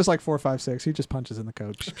yeah, it was like 4, 5, 6. He just punches in the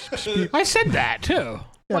code. I said that too.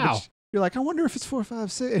 Yeah, Wow. but you're like, I wonder if it's 4,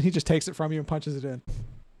 5, 6, and he just takes it from you and punches it in.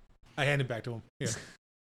 I hand it back to him. Here.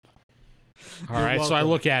 All right, so I welcome.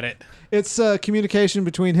 look at it. It's communication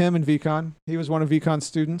between him and VCon. He was one of VCon's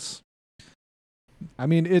students. I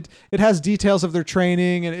mean, it has details of their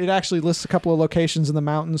training, and it actually lists a couple of locations in the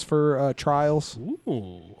mountains for trials.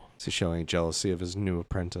 Ooh. He's showing jealousy of his new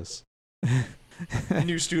apprentice. The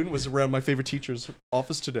new student was around my favorite teacher's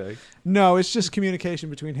office today. No, it's just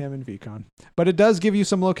communication between him and VCon. But it does give you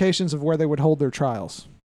some locations of where they would hold their trials.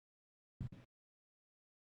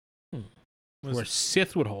 Where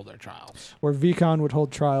Sith would hold their trials. Where VCon would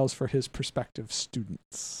hold trials for his prospective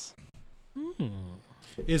students. Hmm.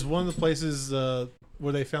 Is one of the places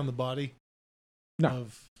where they found the body? No.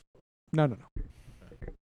 Of, No.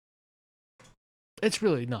 It's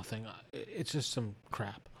really nothing. It's just some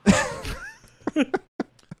crap.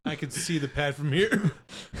 I can see the pad from here.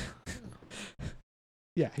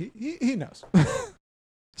 Yeah, he knows.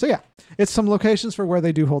 So yeah, it's some locations for where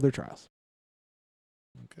they do hold their trials.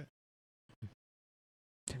 Okay.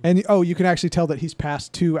 And you can actually tell that he's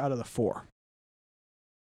passed 2 out of the 4.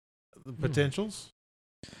 The potentials?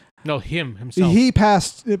 No, himself.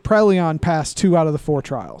 Prelion passed 2 out of the 4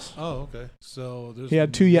 trials. Oh, okay. So there's He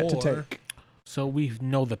had 2 yet to more. take. So we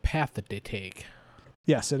know the path that they take.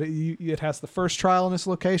 Yes, it has the first trial in this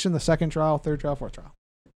location, the second trial, third trial, fourth trial.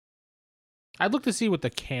 I'd look to see what the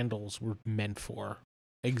candles were meant for.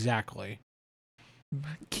 Exactly.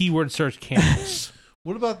 Keyword search candles.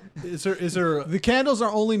 What about is there The candles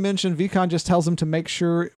are only mentioned. VCon just tells them to make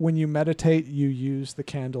sure when you meditate, you use the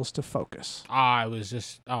candles to focus. I was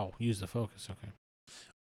just use the focus. Okay.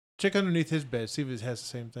 check underneath his bed, see if it has the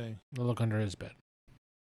same thing. I'll look under his bed.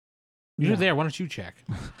 You're No. there. Why don't you check?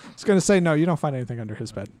 I was going to say, no, you don't find anything under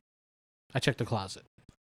his bed. I checked the closet.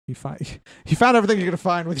 You found everything you're going to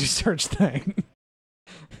find with your search thing.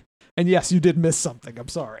 And yes, you did miss something. I'm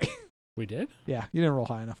sorry. We did? Yeah, you didn't roll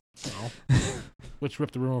high enough. No. Let's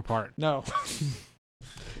rip the room apart. No.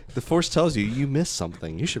 The Force tells you you missed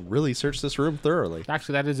something. You should really search this room thoroughly.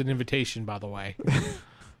 Actually, that is an invitation, by the way.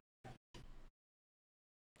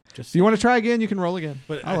 Just If you want to try again, you can roll again.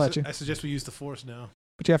 But I'll let you. I suggest we use the force now.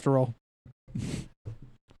 But you have to roll.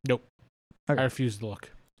 I refuse to look.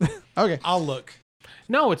 Okay. I'll look.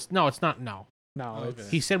 No, it's not. No. No. Okay.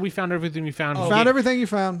 He said we found everything we found. Oh, He Found gave- everything you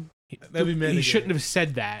found. That'd be He mitigated. shouldn't have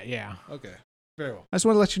said that. Yeah. Okay. Very well. I just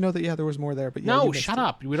want to let you know that, yeah, there was more there. But yeah, you No, missed shut it.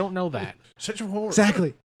 up. We don't know that. Shut your whore.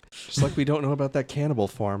 Exactly. Just like we don't know about that cannibal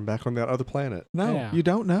farm back on that other planet. No, Yeah. you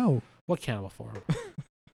don't know. What cannibal form?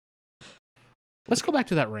 Let's go back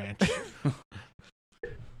to that ranch.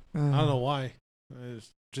 I don't know why. It's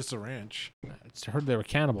just a ranch. I heard there were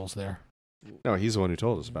cannibals there. No, he's the one who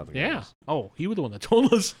told us about the Yeah. cannibals. Oh, he was the one that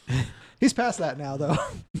told us. He's past that now, though.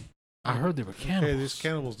 I heard there were cannibals. Okay, there's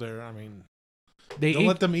cannibals there. I mean, They don't ate,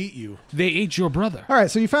 let them eat you. they ate your brother. All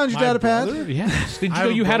right, so you found your My data pad. brother? Yes. Did I you have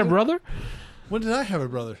know a you had a brother? brother? When did I have a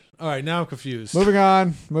brother? All right, now I'm confused. Moving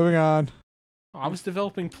on. Moving on. I was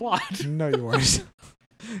developing plot. No, you weren't.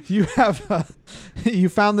 You have you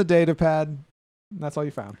found the data pad. That's all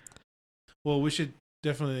you found. Well, we should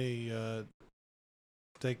definitely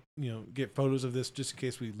get photos of this just in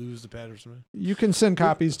case we lose the pad or something. You can send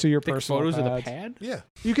copies to your Take personal photos of the pads. pad? Yeah.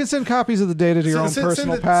 You can send copies of the data to your own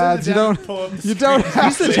personal send pads. it You down don't. and pull up the You don't screen.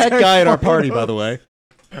 have to He's the tech take guy at our party, photos. by the way.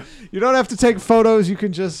 You don't have to take photos. You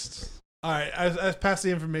can just. All right, I passed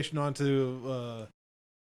the information on to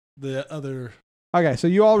the other. Okay, so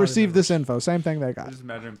you all Party received this members. info. Same thing they got. Just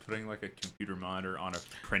imagine putting like a computer monitor on a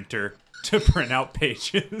printer to print out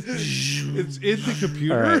pages. It's in the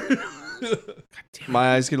computer. All right.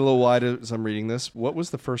 My eyes get a little wide as I'm reading this. What was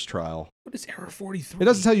the first trial? What is error 43? It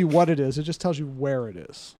doesn't tell you what it is. It just tells you where it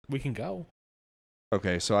is. We can go.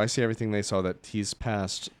 Okay, so I see everything they saw that he's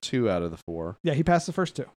passed 2 out of the 4. Yeah, he passed the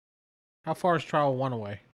first 2. How far is trial 1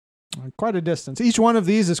 away? Quite a distance. Each one of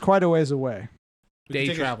these is quite a ways away. We could Day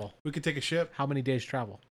take travel. We could take a ship. How many days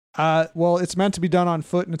travel? Well, it's meant to be done on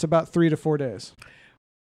foot, and it's about 3 to 4 days.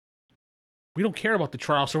 We don't care about the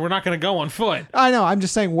trial, so we're not going to go on foot. I know. I'm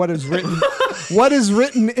just saying what is written. What is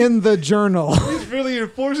written in the journal? He's really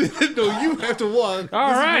enforcing it. No, you have to walk.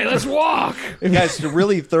 All right, let's walk. Guys, to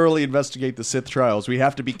really thoroughly investigate the Sith trials, we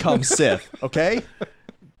have to become Sith, okay?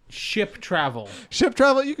 Ship travel. Ship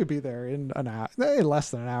travel, you could be there in an hour.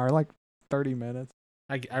 Less than an hour, like 30 minutes.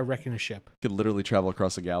 I reckon a ship. Could literally travel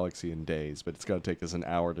across the galaxy in days, but it's going to take us an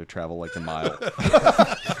hour to travel like a mile.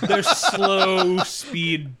 They're slow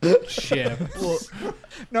speed ships.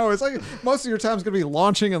 No, it's like most of your time's going to be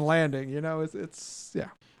launching and landing. You know, it's yeah.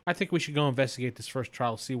 I think we should go investigate this first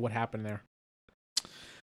trial, see what happened there.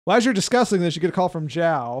 Well, as you're discussing this, you get a call from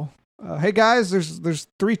Zhao. Hey guys, there's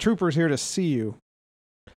 3 troopers here to see you.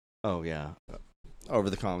 Oh, yeah. Over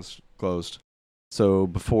the comms closed. So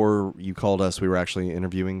before you called us, we were actually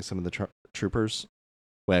interviewing some of the troopers.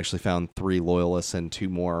 We actually found 3 loyalists and 2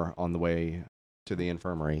 more on the way to the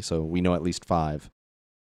infirmary. So we know at least 5.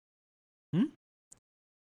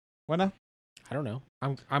 What now? I don't know.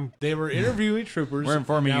 I'm. They were interviewing troopers. We're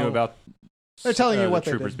informing Now- you about. They're telling you the what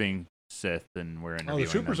they troopers did. being Sith, and we're Oh, interviewing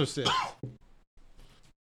the troopers them. are Sith.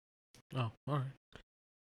 Oh, all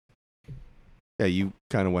right. Yeah, you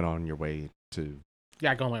kind of went on your way to...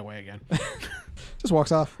 Yeah, go my way again. Just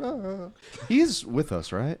walks off. He's with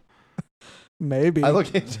us, right? Maybe. I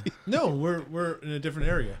look at you. No, we're in a different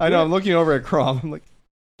area. I know, I'm looking over at Crom. I'm like,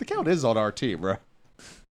 the Count is on our team, bro.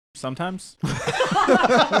 Sometimes.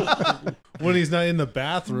 When he's not in the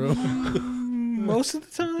bathroom. Most of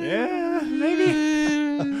the time. Yeah,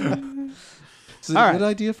 maybe. Is it All a right. good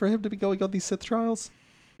idea for him to be going on these Sith trials?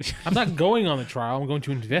 I'm not going on the trial. I'm going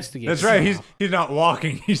to investigate. That's the right. trial. He's not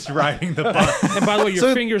walking. He's riding the bus. And by the way, your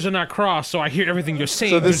So- fingers are not crossed, so I hear everything you're saying,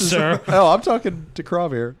 So good this is... sir. Oh, I'm talking to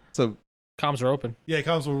Crom here. So Comms are open. Yeah,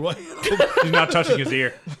 comms were right. He's not touching his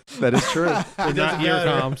ear. that is true. They're not ear matter.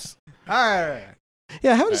 comms. All right.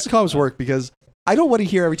 Yeah, how does the comms work? Because I don't want to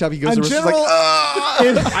hear every time he goes In to general,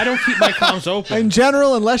 I don't keep my comms open. in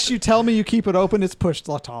general, unless you tell me you keep it open, it's push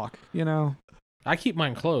to talk. You know. I keep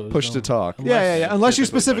mine closed. push to talk. Yeah. Unless you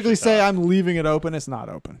typically push specifically it say talk. I'm leaving it open, it's not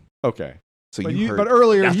open. Okay. So But you heard... but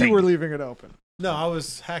earlier nothing. you were leaving it open. No, I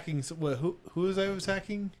was hacking. What? Who was I was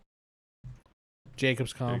hacking?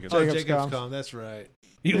 Jacob's comm. Jacob's. Oh, Jacob's Jacob's comm. comm. That's right.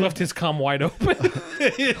 You left his comm wide open.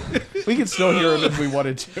 We could still hear him if we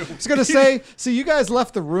wanted to. I was gonna say, see, you guys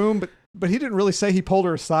left the room, but he didn't really say he pulled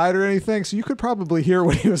her aside or anything, so you could probably hear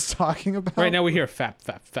what he was talking about. Right now we hear fap,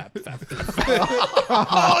 fap, fap, fap, fap.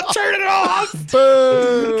 Oh, turn it off!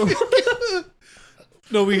 Boo!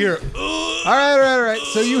 No, we hear. all right.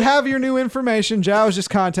 So you have your new information. Zhao's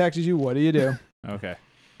just contacted you. What do you do? Okay.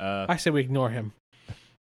 I say we ignore him.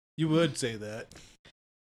 You would say that.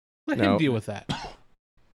 Let No. him deal with that.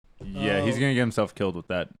 Yeah, he's Oh. gonna get himself killed with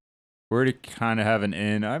that. We already kind of have an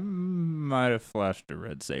in. I might have flashed a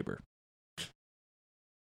red saber.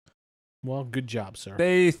 Well, good job, sir.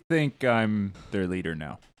 They think I'm their leader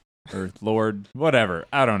now, or lord, whatever.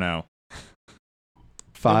 I don't know.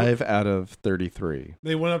 5 out of 33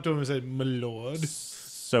 They went up to him and said, "My lord."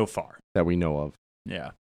 So far, that we know of.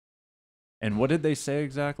 yeah. And what did they say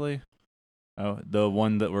exactly? Oh, the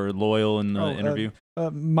one that were loyal in the interview.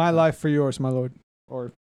 My life for yours, my lord.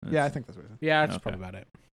 Or yeah, I think that's what it is. Yeah, that's Okay. probably about it.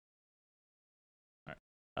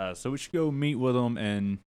 So we should go meet with them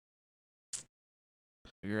and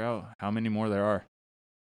Figure out how many more there are.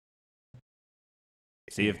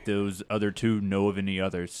 See if those other two know of any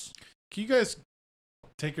others. Can you guys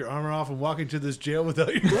take your armor off and walk into this jail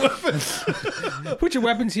without your weapons? Put your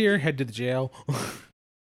weapons here. Head to the jail.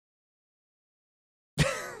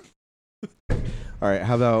 All right,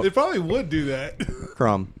 how about They probably would do that.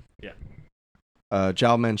 Crom? Yeah.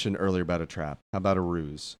 Jal mentioned earlier about a trap. How about a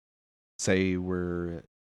ruse? Say we're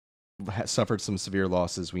suffered some severe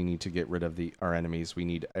losses. We need to get rid of our enemies. We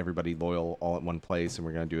need everybody loyal all at one place, and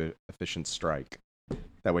we're going to do an efficient strike.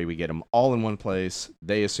 That way we get them all in one place.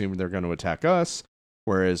 They assume they're going to attack us,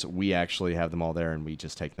 whereas we actually have them all there, and we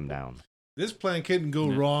just take them down. This plan couldn't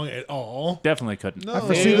go wrong at all. Definitely couldn't. No, I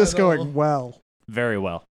foresee not this at going all. well. Very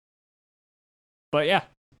well. But yeah,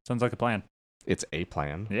 sounds like a plan. It's a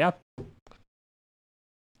plan. Yeah.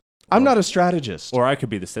 I'm not a strategist. Or I could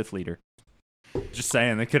be the Sith leader. Just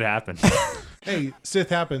saying, that could happen. Hey, Sith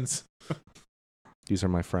happens. These are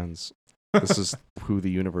my friends. This is who the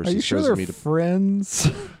universe Are you has sure chosen they're me to. friends?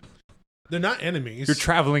 They're not enemies. You're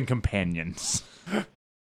traveling companions.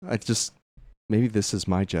 Maybe this is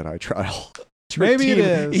my Jedi trial. To Maybe it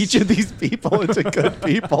redeem is. each of these people into good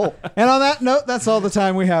people. And on that note, that's all the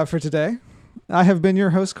time we have for today. I have been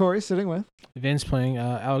your host, Corey, sitting with. Vince playing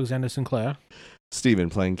Alexander Sinclair. Stephen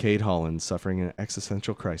playing Cade Holland, suffering an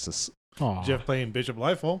existential crisis. Aw. Jeff playing Bishop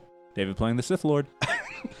Lifehole. David playing the Sith Lord.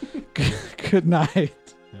 Good night.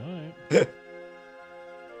 All right.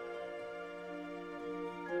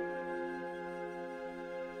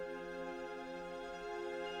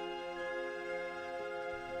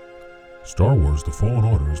 Star Wars The Fallen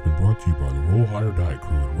Order has been brought to you by the Roll Higher Die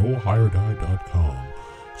crew at rollhigherdie.com.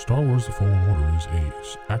 Star Wars The Fallen Order is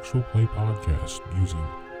a actual play podcast using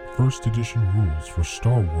first edition rules for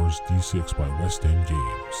Star Wars D6 by West End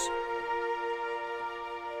Games.